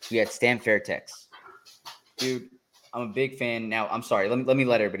 We had Stan Fairtex. Dude, I'm a big fan. Now, I'm sorry. Let me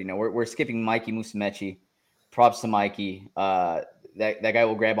let everybody know. We're skipping Mikey Musumeci. Props to Mikey. That guy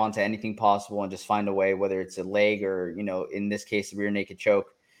will grab onto anything possible and just find a way, whether it's a leg or, in this case, a rear naked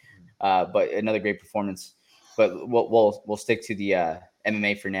choke. But another great performance. But we'll stick to the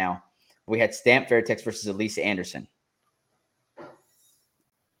MMA for now. We had Stamp Fairtex versus Elisa Anderson.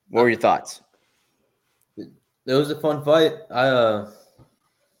 What were your thoughts? It was a fun fight. I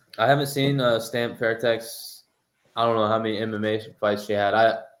haven't seen Stamp Fairtex. I don't know how many MMA fights she had.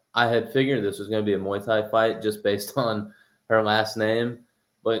 I had figured this was going to be a Muay Thai fight just based on her last name,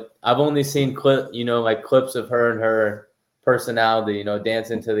 but I've only seen clips of her and her personality,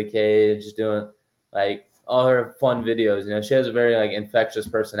 dancing to the cage, doing like all her fun videos. She has a very infectious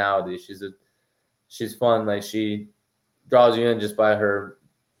personality. She's fun. Like she draws you in just by her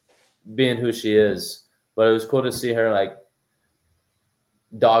being who she is. But it was cool to see her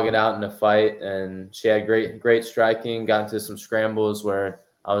dog it out in a fight, and she had great striking. Got into some scrambles where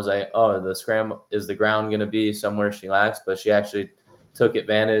I was like, oh, the scramble is the ground going to be somewhere she lacks, but she actually took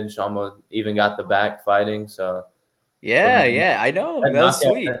advantage, almost even got the back fighting. So yeah, I know. That was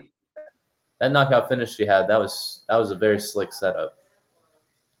sweet. That knockout finish she had, that was a very slick setup.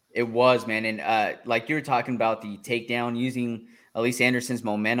 It was, man. And like you were talking about the takedown, using Elise Anderson's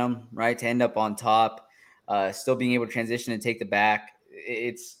momentum, right, to end up on top, still being able to transition and take the back.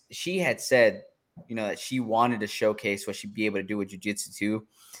 She had said, that she wanted to showcase what she'd be able to do with jiu-jitsu too.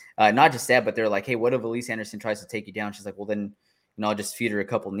 Not just that, but they're like, hey, what if Elise Anderson tries to take you down? She's like, well, then, I'll just feed her a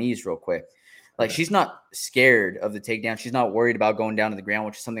couple knees real quick. Like, she's not scared of the takedown. She's not worried about going down to the ground,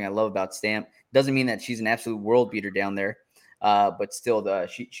 which is something I love about Stamp. Doesn't mean that she's an absolute world beater down there. But still,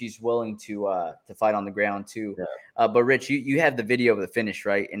 she's willing to fight on the ground too. Yeah. But Rich, you have the video of the finish,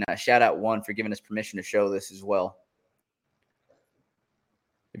 right? And shout out One for giving us permission to show this as well.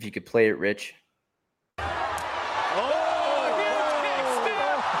 If you could play it, Rich.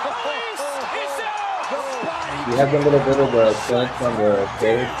 You have a little bit of a clench on the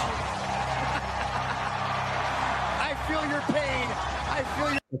cage. I feel your pain. I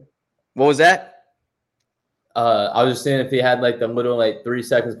feel your. What was that? I was just saying, if he had the little 3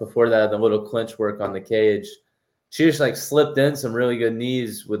 seconds before that, the little clinch work on the cage, she just slipped in some really good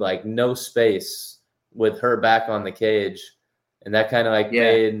knees with no space with her back on the cage, and that kind of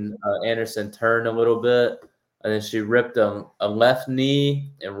made Anderson turn a little bit, and then she ripped a left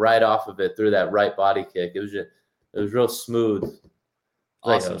knee and right off of it through that right body kick. It was real smooth.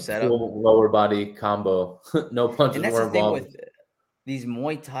 Awesome setup. Cool lower body combo. No punches were involved. With these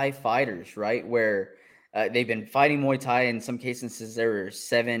Muay Thai fighters, right, where they've been fighting Muay Thai in some cases since they were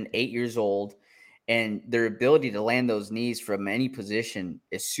 7, 8 years old, and their ability to land those knees from any position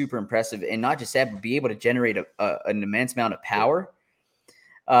is super impressive. And not just that, but be able to generate an immense amount of power.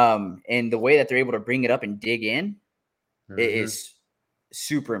 And the way that they're able to bring it up and dig in is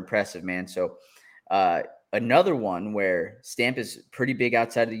super impressive, man. So another one where Stamp is pretty big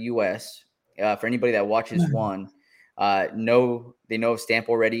outside of the U.S. For anybody that watches One, they know of Stamp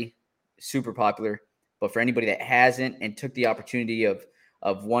already, super popular. But for anybody that hasn't and took the opportunity of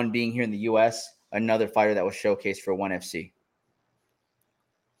One being here in the U.S., another fighter that was showcased for One FC.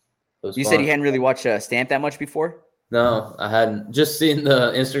 You said you hadn't really watched Stamp that much before? No, I hadn't. Just seen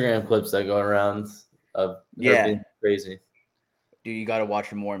the Instagram clips that go around of her being crazy. Dude, you got to watch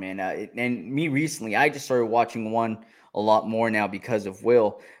her more, man. And me recently, I just started watching One a lot more now because of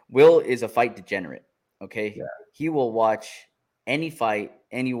Will. Will is a fight degenerate, okay? Yeah. He will watch any fight,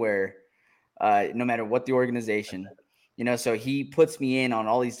 anywhere, no matter what the organization. So he puts me in on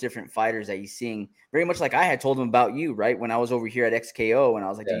all these different fighters that he's seeing, very much like I had told him about you, right? When I was over here at XKO, and I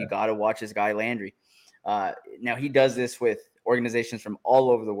was like, dude, you got to watch this guy, Landry. Now he does this with organizations from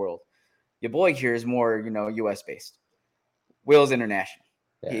all over the world. Your boy here is more, U.S. based. Will's international.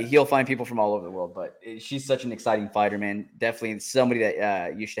 Yeah. He'll find people from all over the world, but she's such an exciting fighter, man. Definitely somebody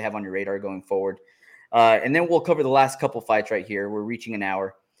that you should have on your radar going forward. And then we'll cover the last couple fights right here. We're reaching an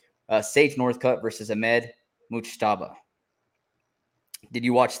hour. Sage Northcutt versus Ahmed Mujtaba. Did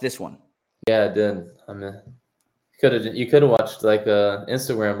you watch this one? Yeah, I did. You could have watched like a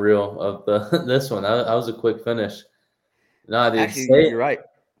Instagram reel of this one. I was a quick finish. Nah, dude. Actually, you're right.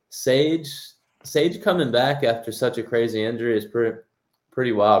 Sage coming back after such a crazy injury is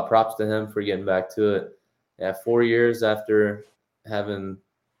pretty wild. Props to him for getting back to it. Yeah, 4 years after having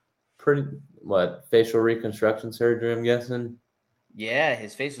facial reconstruction surgery, I'm guessing. Yeah,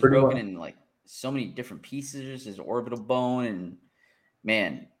 his face was broken in like so many different pieces, his orbital bone, and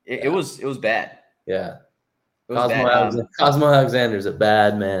man, it was bad. Yeah. It was bad. Cosmo Alexander's a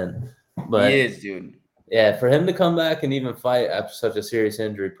bad man. But he is, dude. Yeah, for him to come back and even fight after such a serious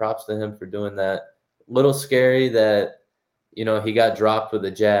injury, props to him for doing that. Little scary that, he got dropped with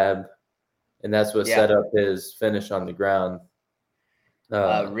a jab, and that's what set up his finish on the ground.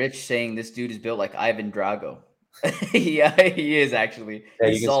 Rich saying this dude is built like Ivan Drago. Yeah, he is actually. Yeah,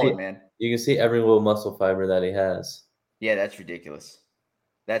 he's solid, man. You can see every little muscle fiber that he has. Yeah, that's ridiculous.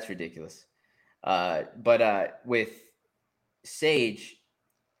 But with Sage,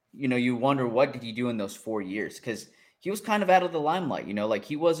 you wonder what did he do in those 4 years? Because he was kind of out of the limelight, like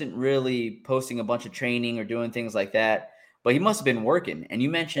he wasn't really posting a bunch of training or doing things like that, but he must have been working. And you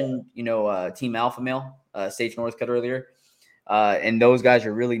mentioned, Team Alpha Male, Sage Northcutt earlier. And those guys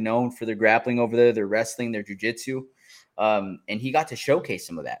are really known for their grappling over there, their wrestling, their jiu-jitsu. And he got to showcase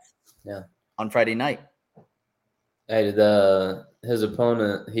some of that on Friday night. Hey, his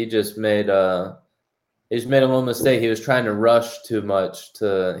opponent, he just made a little mistake. He was trying to rush too much.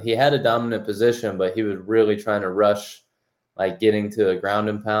 He had a dominant position, but he was really trying to rush, like getting to a ground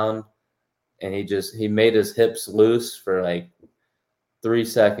and pound. And he made his hips loose for like 3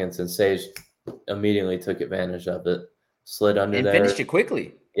 seconds, and Sage immediately took advantage of it. Slid under there. And finished it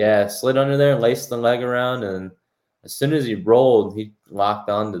quickly. Yeah, slid under there, laced the leg around, and as soon as he rolled, he locked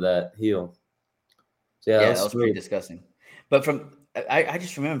onto that heel. So that was pretty disgusting. But I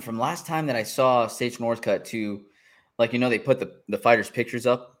just remember from last time that I saw Sage Northcutt to, like, they put the fighters' pictures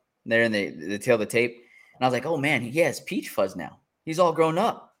up there and they tail the tape. And I was like, oh, man, he has peach fuzz now. He's all grown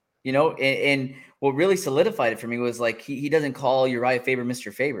up, and what really solidified it for me was like he doesn't call Uriah Faber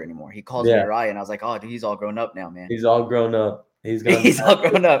Mr. Faber anymore. He calls him Uriah, and I was like, oh, dude, he's all grown up now, man. He's all grown up. He's all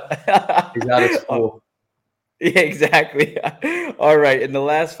grown up. He's out of school. Yeah, exactly. All right, in the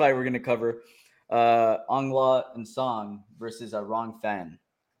last fight we're going to cover, Ongla and Song versus Rong Fan.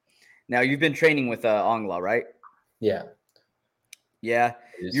 Now, you've been training with Ongla, right? Yeah. Yeah.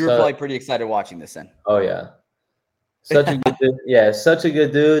 You were probably pretty excited watching this then. Oh, yeah. Such a good dude. Yeah, such a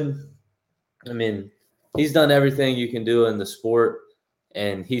good dude. I mean, he's done everything you can do in the sport,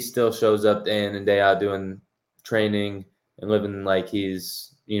 and he still shows up day in and day out doing training and living like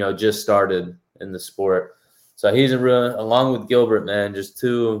he's, just started in the sport. So he's along with Gilbert, man, just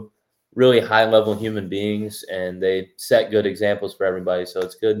two really high-level human beings, and they set good examples for everybody. So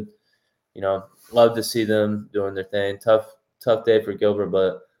it's good, love to see them doing their thing. Tough day for Gilbert,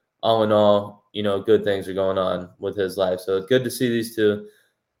 but all in all, good things are going on with his life. So it's good to see these two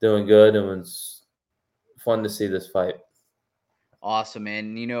doing good, and it's fun to see this fight. Awesome,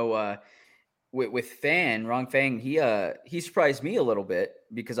 man. With Rong Fang, he surprised me a little bit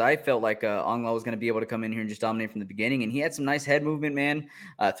because I felt like Ongla was going to be able to come in here and just dominate from the beginning, and he had some nice head movement, man,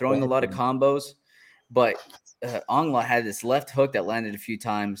 throwing a lot of combos. But Ongla had this left hook that landed a few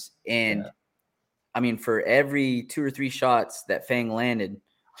times, and I mean, for every 2 or 3 shots that Fan landed,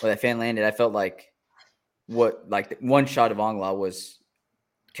 I felt like one shot of Ongla was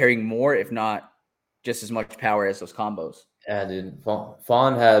carrying more, if not just as much power as those combos. Yeah, dude.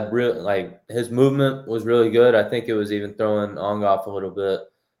 Fawn had his movement was really good. I think it was even throwing Ong off a little bit,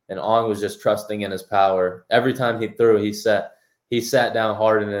 and Ong was just trusting in his power. Every time he threw, he sat down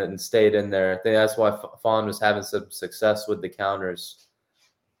hard in it and stayed in there. I think that's why Fawn was having some success with the counters.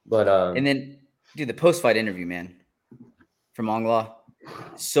 But and then, dude, the post-fight interview, man, from Ongla,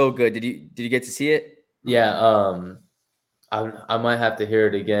 so good. Did you get to see it? Yeah. I might have to hear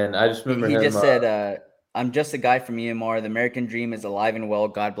it again. I just remember he just said, I'm just a guy from Myanmar. The American dream is alive and well.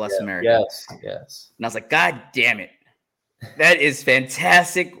 God bless America. Yes. And I was like, God damn it. That is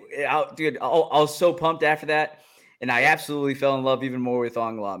fantastic. Dude, I was so pumped after that. And I absolutely fell in love even more with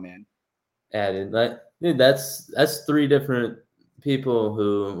Ongla, man. Yeah, dude, that's 3 different people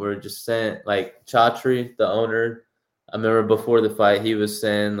who were just saying, like Chatri, the owner. I remember before the fight, he was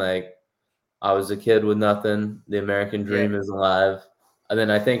saying, like, I was a kid with nothing. The American dream is alive. And then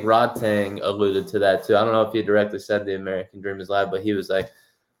I think Rod Tang alluded to that too. I don't know if he directly said the American dream is alive, but he was like,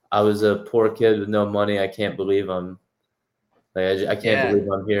 I was a poor kid with no money. I can't believe I can't believe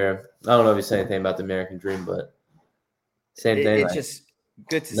I'm here. I don't know if he said anything about the American dream, but same thing. It's just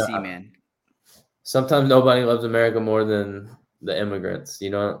good to see, man. Sometimes nobody loves America more than the immigrants,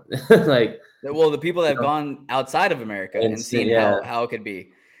 like Well, the people that have gone outside of America and seen how it could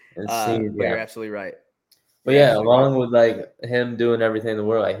be. But you're absolutely right. But yeah, along with like him doing everything in the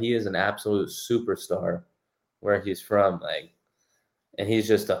world, like he is an absolute superstar where he's from, like, and he's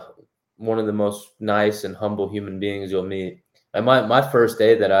just one of the most nice and humble human beings you'll meet. And my first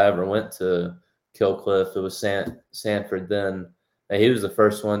day that I ever went to Kill Cliff, it was Sanford then, and he was the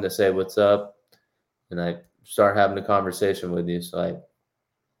first one to say what's up, and I start having a conversation with you. So like,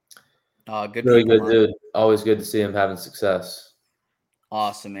 good, really people, good dude. Always good to see him having success.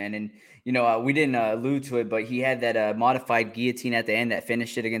 Awesome, man. And we didn't allude to it, but he had that modified guillotine at the end that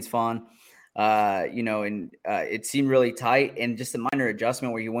finished it against Fawn. And it seemed really tight, and just a minor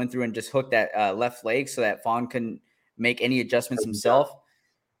adjustment where he went through and just hooked that left leg so that Fawn couldn't make any adjustments himself.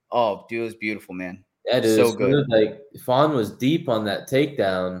 Oh, dude, it was beautiful, man. Yeah, dude, so good. Like Fawn was deep on that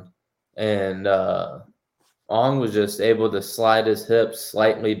takedown, and Ong was just able to slide his hips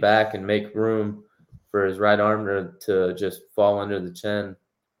slightly back and make room for his right arm to just fall under the chin,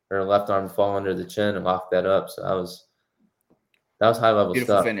 or left arm to fall under the chin and lock that up. So that was high level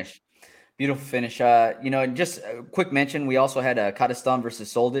Beautiful stuff. Beautiful finish. And just a quick mention, we also had Kadastan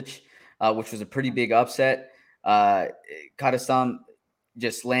versus Soldic, which was a pretty big upset. Kadastan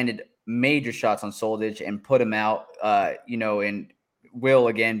just landed major shots on Soldic and put him out. And Will,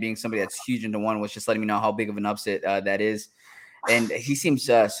 again, being somebody that's huge into one, was just letting me know how big of an upset that is. And he seems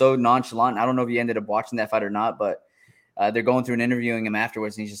so nonchalant. I don't know if you ended up watching that fight or not, but they're going through and interviewing him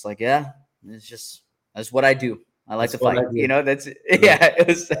afterwards, and he's just like, yeah, that's what I do. I like to fight. It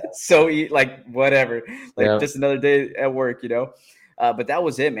was so like whatever, like just another day at work, But that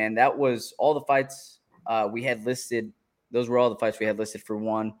was it, man. That was all the fights we had listed. Those were all the fights we had listed for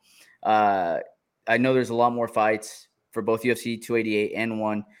one. I know there's a lot more fights for both UFC 288 and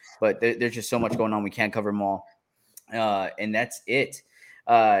one, but there's just so much going on. We can't cover them all. And that's it.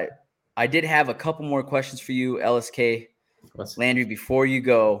 I did have a couple more questions for you, LSK. Landry, before you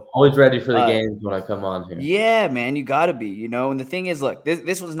go. Always ready for the games when I come on here. Yeah, man, you got to be, And the thing is, look,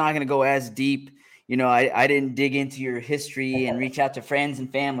 this one's not going to go as deep. I didn't dig into your history and reach out to friends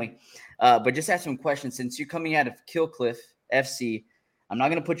and family. But just have some questions. Since you're coming out of Kill Cliff FC, I'm not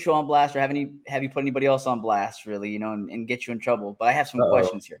going to put you on blast or have you put anybody else on blast, really, and get you in trouble. But I have some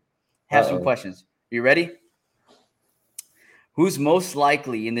questions here. Some questions. You ready? Who's most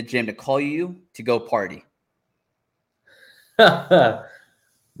likely in the gym to call you to go party?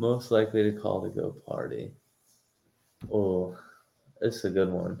 Most likely to call to go party. Oh, this is a good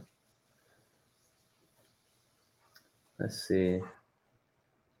one. Let's see.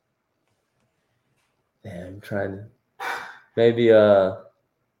 Damn, I'm trying to maybe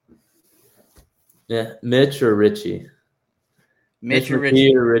Mitch or Richie. Mitch or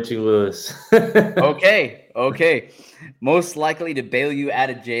Richie. Or Richie Lewis. Okay. Most likely to bail you out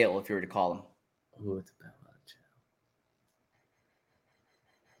of jail if you were to call him. Ooh, it's bail out of jail.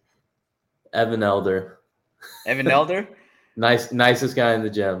 Evan Elder. Evan Elder? Nicest guy in the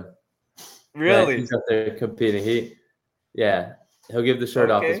gym. Really? He's up there competing. He'll give the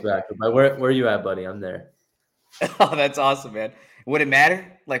shirt off his back. But where are you at, buddy? I'm there. Oh, that's awesome, man. Would it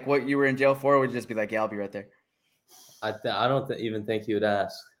matter? Like what you were in jail for? Or would you just be like, yeah, I'll be right there? I don't even think he would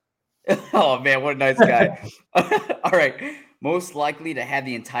ask. Oh, man, what a nice guy. All right. Most likely to have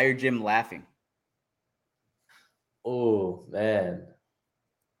the entire gym laughing. Oh, man.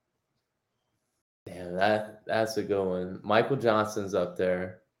 Damn, that's a good one. Michael Johnson's up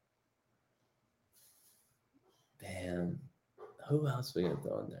there. Damn. Who else are we going to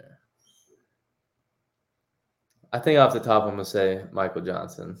throw in there? I think off the top, I'm going to say Michael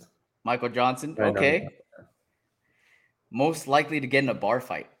Johnson. Michael Johnson? Okay. Most likely to get in a bar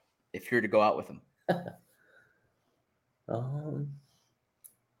fight if you were to go out with him.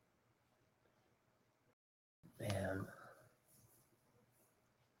 Man.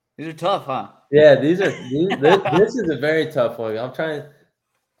 These are tough, huh? Yeah, this is a very tough one. I'm trying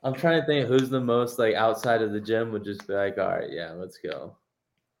to think who's the most like outside of the gym would just be like, all right, yeah, let's go.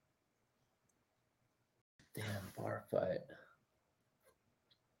 Damn, bar fight.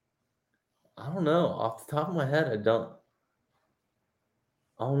 I don't know. Off the top of my head, I don't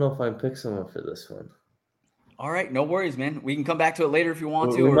know if I can pick someone for this one. All right, no worries, man. We can come back to it later if you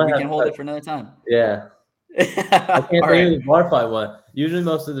want to, or we can hold it for another time. Yeah. I can't think of the bar fight one. Usually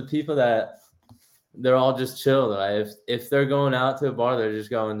most of the people they're all just chill. Right? If they're going out to a bar, they're just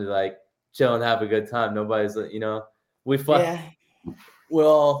going to like chill and have a good time. Nobody's we fight. Yeah. We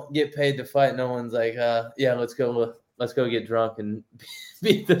all get paid to fight. No one's like, let's go get drunk and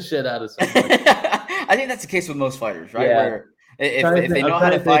beat the shit out of somebody. I think that's the case with most fighters, right? Yeah. Where if they know how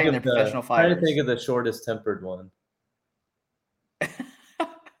to fight and they're professional fighters. I'm trying to think of the shortest tempered one.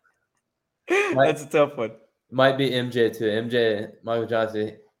 That's a tough one. Might be MJ too. MJ, Michael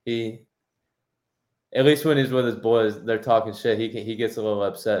Johnson, he at least when he's with his boys, they're talking shit. He gets a little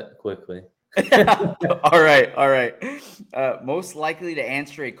upset quickly. All right. Most likely to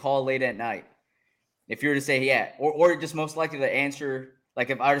answer a call late at night. If you were to say, yeah, or just most likely to answer, like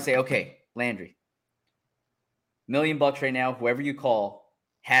if I were to say, okay, Landry, $1 million right now, whoever you call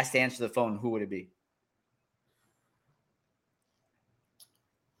has to answer the phone, who would it be?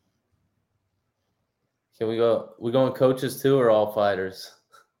 Can we go? We going coaches too, or all fighters?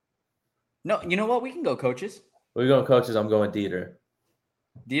 No, you know what? We can go coaches. We're going coaches. I'm going Dieter.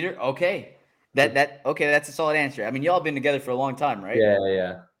 Dieter, okay. Okay, that's a solid answer. I mean, y'all been together for a long time, right?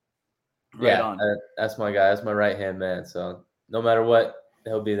 Yeah. Right on. That's my guy. That's my right hand man. So no matter what,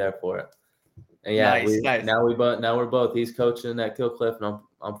 he'll be there for it. And yeah, nice. Now we're both. He's coaching at Kill Cliff, and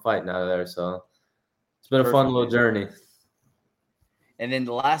I'm fighting out of there. So it's been a fun little journey. And then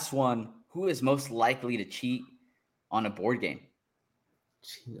the last one: who is most likely to cheat on a board game?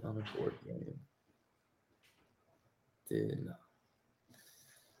 Cheat on a board game, dude.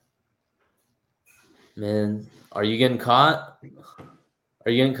 Man, are you getting caught?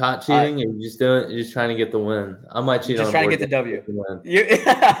 Are you getting caught cheating? Or you you're just trying to get the win? I might cheat on a board game. Just trying to get the W.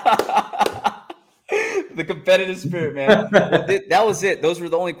 The competitive spirit, man. Well, that was it. Those were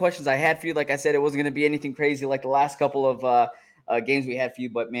the only questions I had for you. Like I said, it wasn't going to be anything crazy like the last couple of games we had for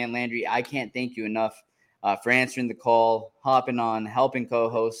you. But, man, Landry, I can't thank you enough for answering the call, hopping on, helping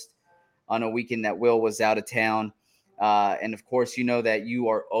co-host on a weekend that Will was out of town. And, of course, you know that you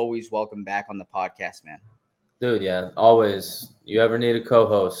are always welcome back on the podcast, man. Dude, yeah, always. You ever need a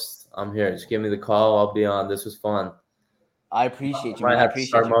co-host, I'm here. Just give me the call. I'll be on. This was fun. I appreciate you, man. I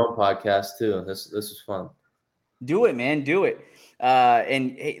appreciate you. start my own podcast, too. This was fun. Do it, man. Do it.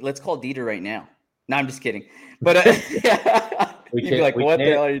 And, hey, let's call Dieter right now. No, I'm just kidding. But you'd be like, what the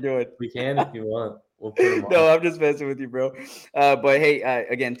hell are you doing? We can if you want. We'll put him on. No, I'm just messing with you, bro. But, hey,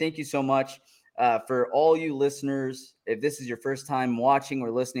 again, thank you so much. For all you listeners, if this is your first time watching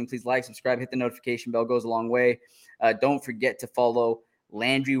or listening, please like, subscribe, hit the notification bell. Goes a long way. Don't forget to follow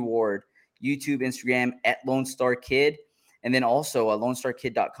Landry Ward, YouTube, Instagram at Lone Star Kid, and then also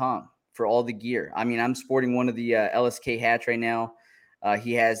LoneStarKid.com for all the gear. I mean, I'm sporting one of the LSK hats right now.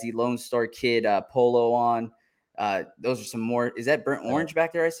 He has the Lone Star Kid polo on. Those are some more. Is that burnt orange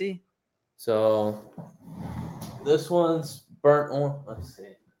back there I see? So this one's burnt orange. Let's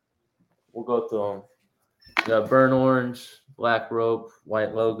see. We'll go through them. Got burnt orange, black rope,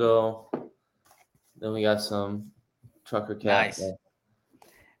 white logo. Then we got some trucker cap. Nice.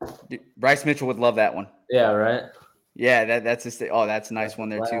 Dude, Bryce Mitchell would love that one. Yeah, right? Yeah, that's just that's a nice one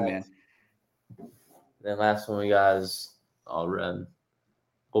there too, man. Then last one we got is all red.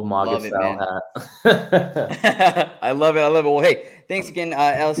 Old Maga style hat. I love it. Well, hey, thanks again,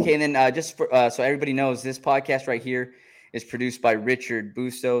 LSK. And then just for, so everybody knows, this podcast right here is produced by Richard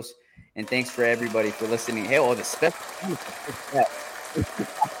Bustos. And thanks for everybody for listening. Hey, the special.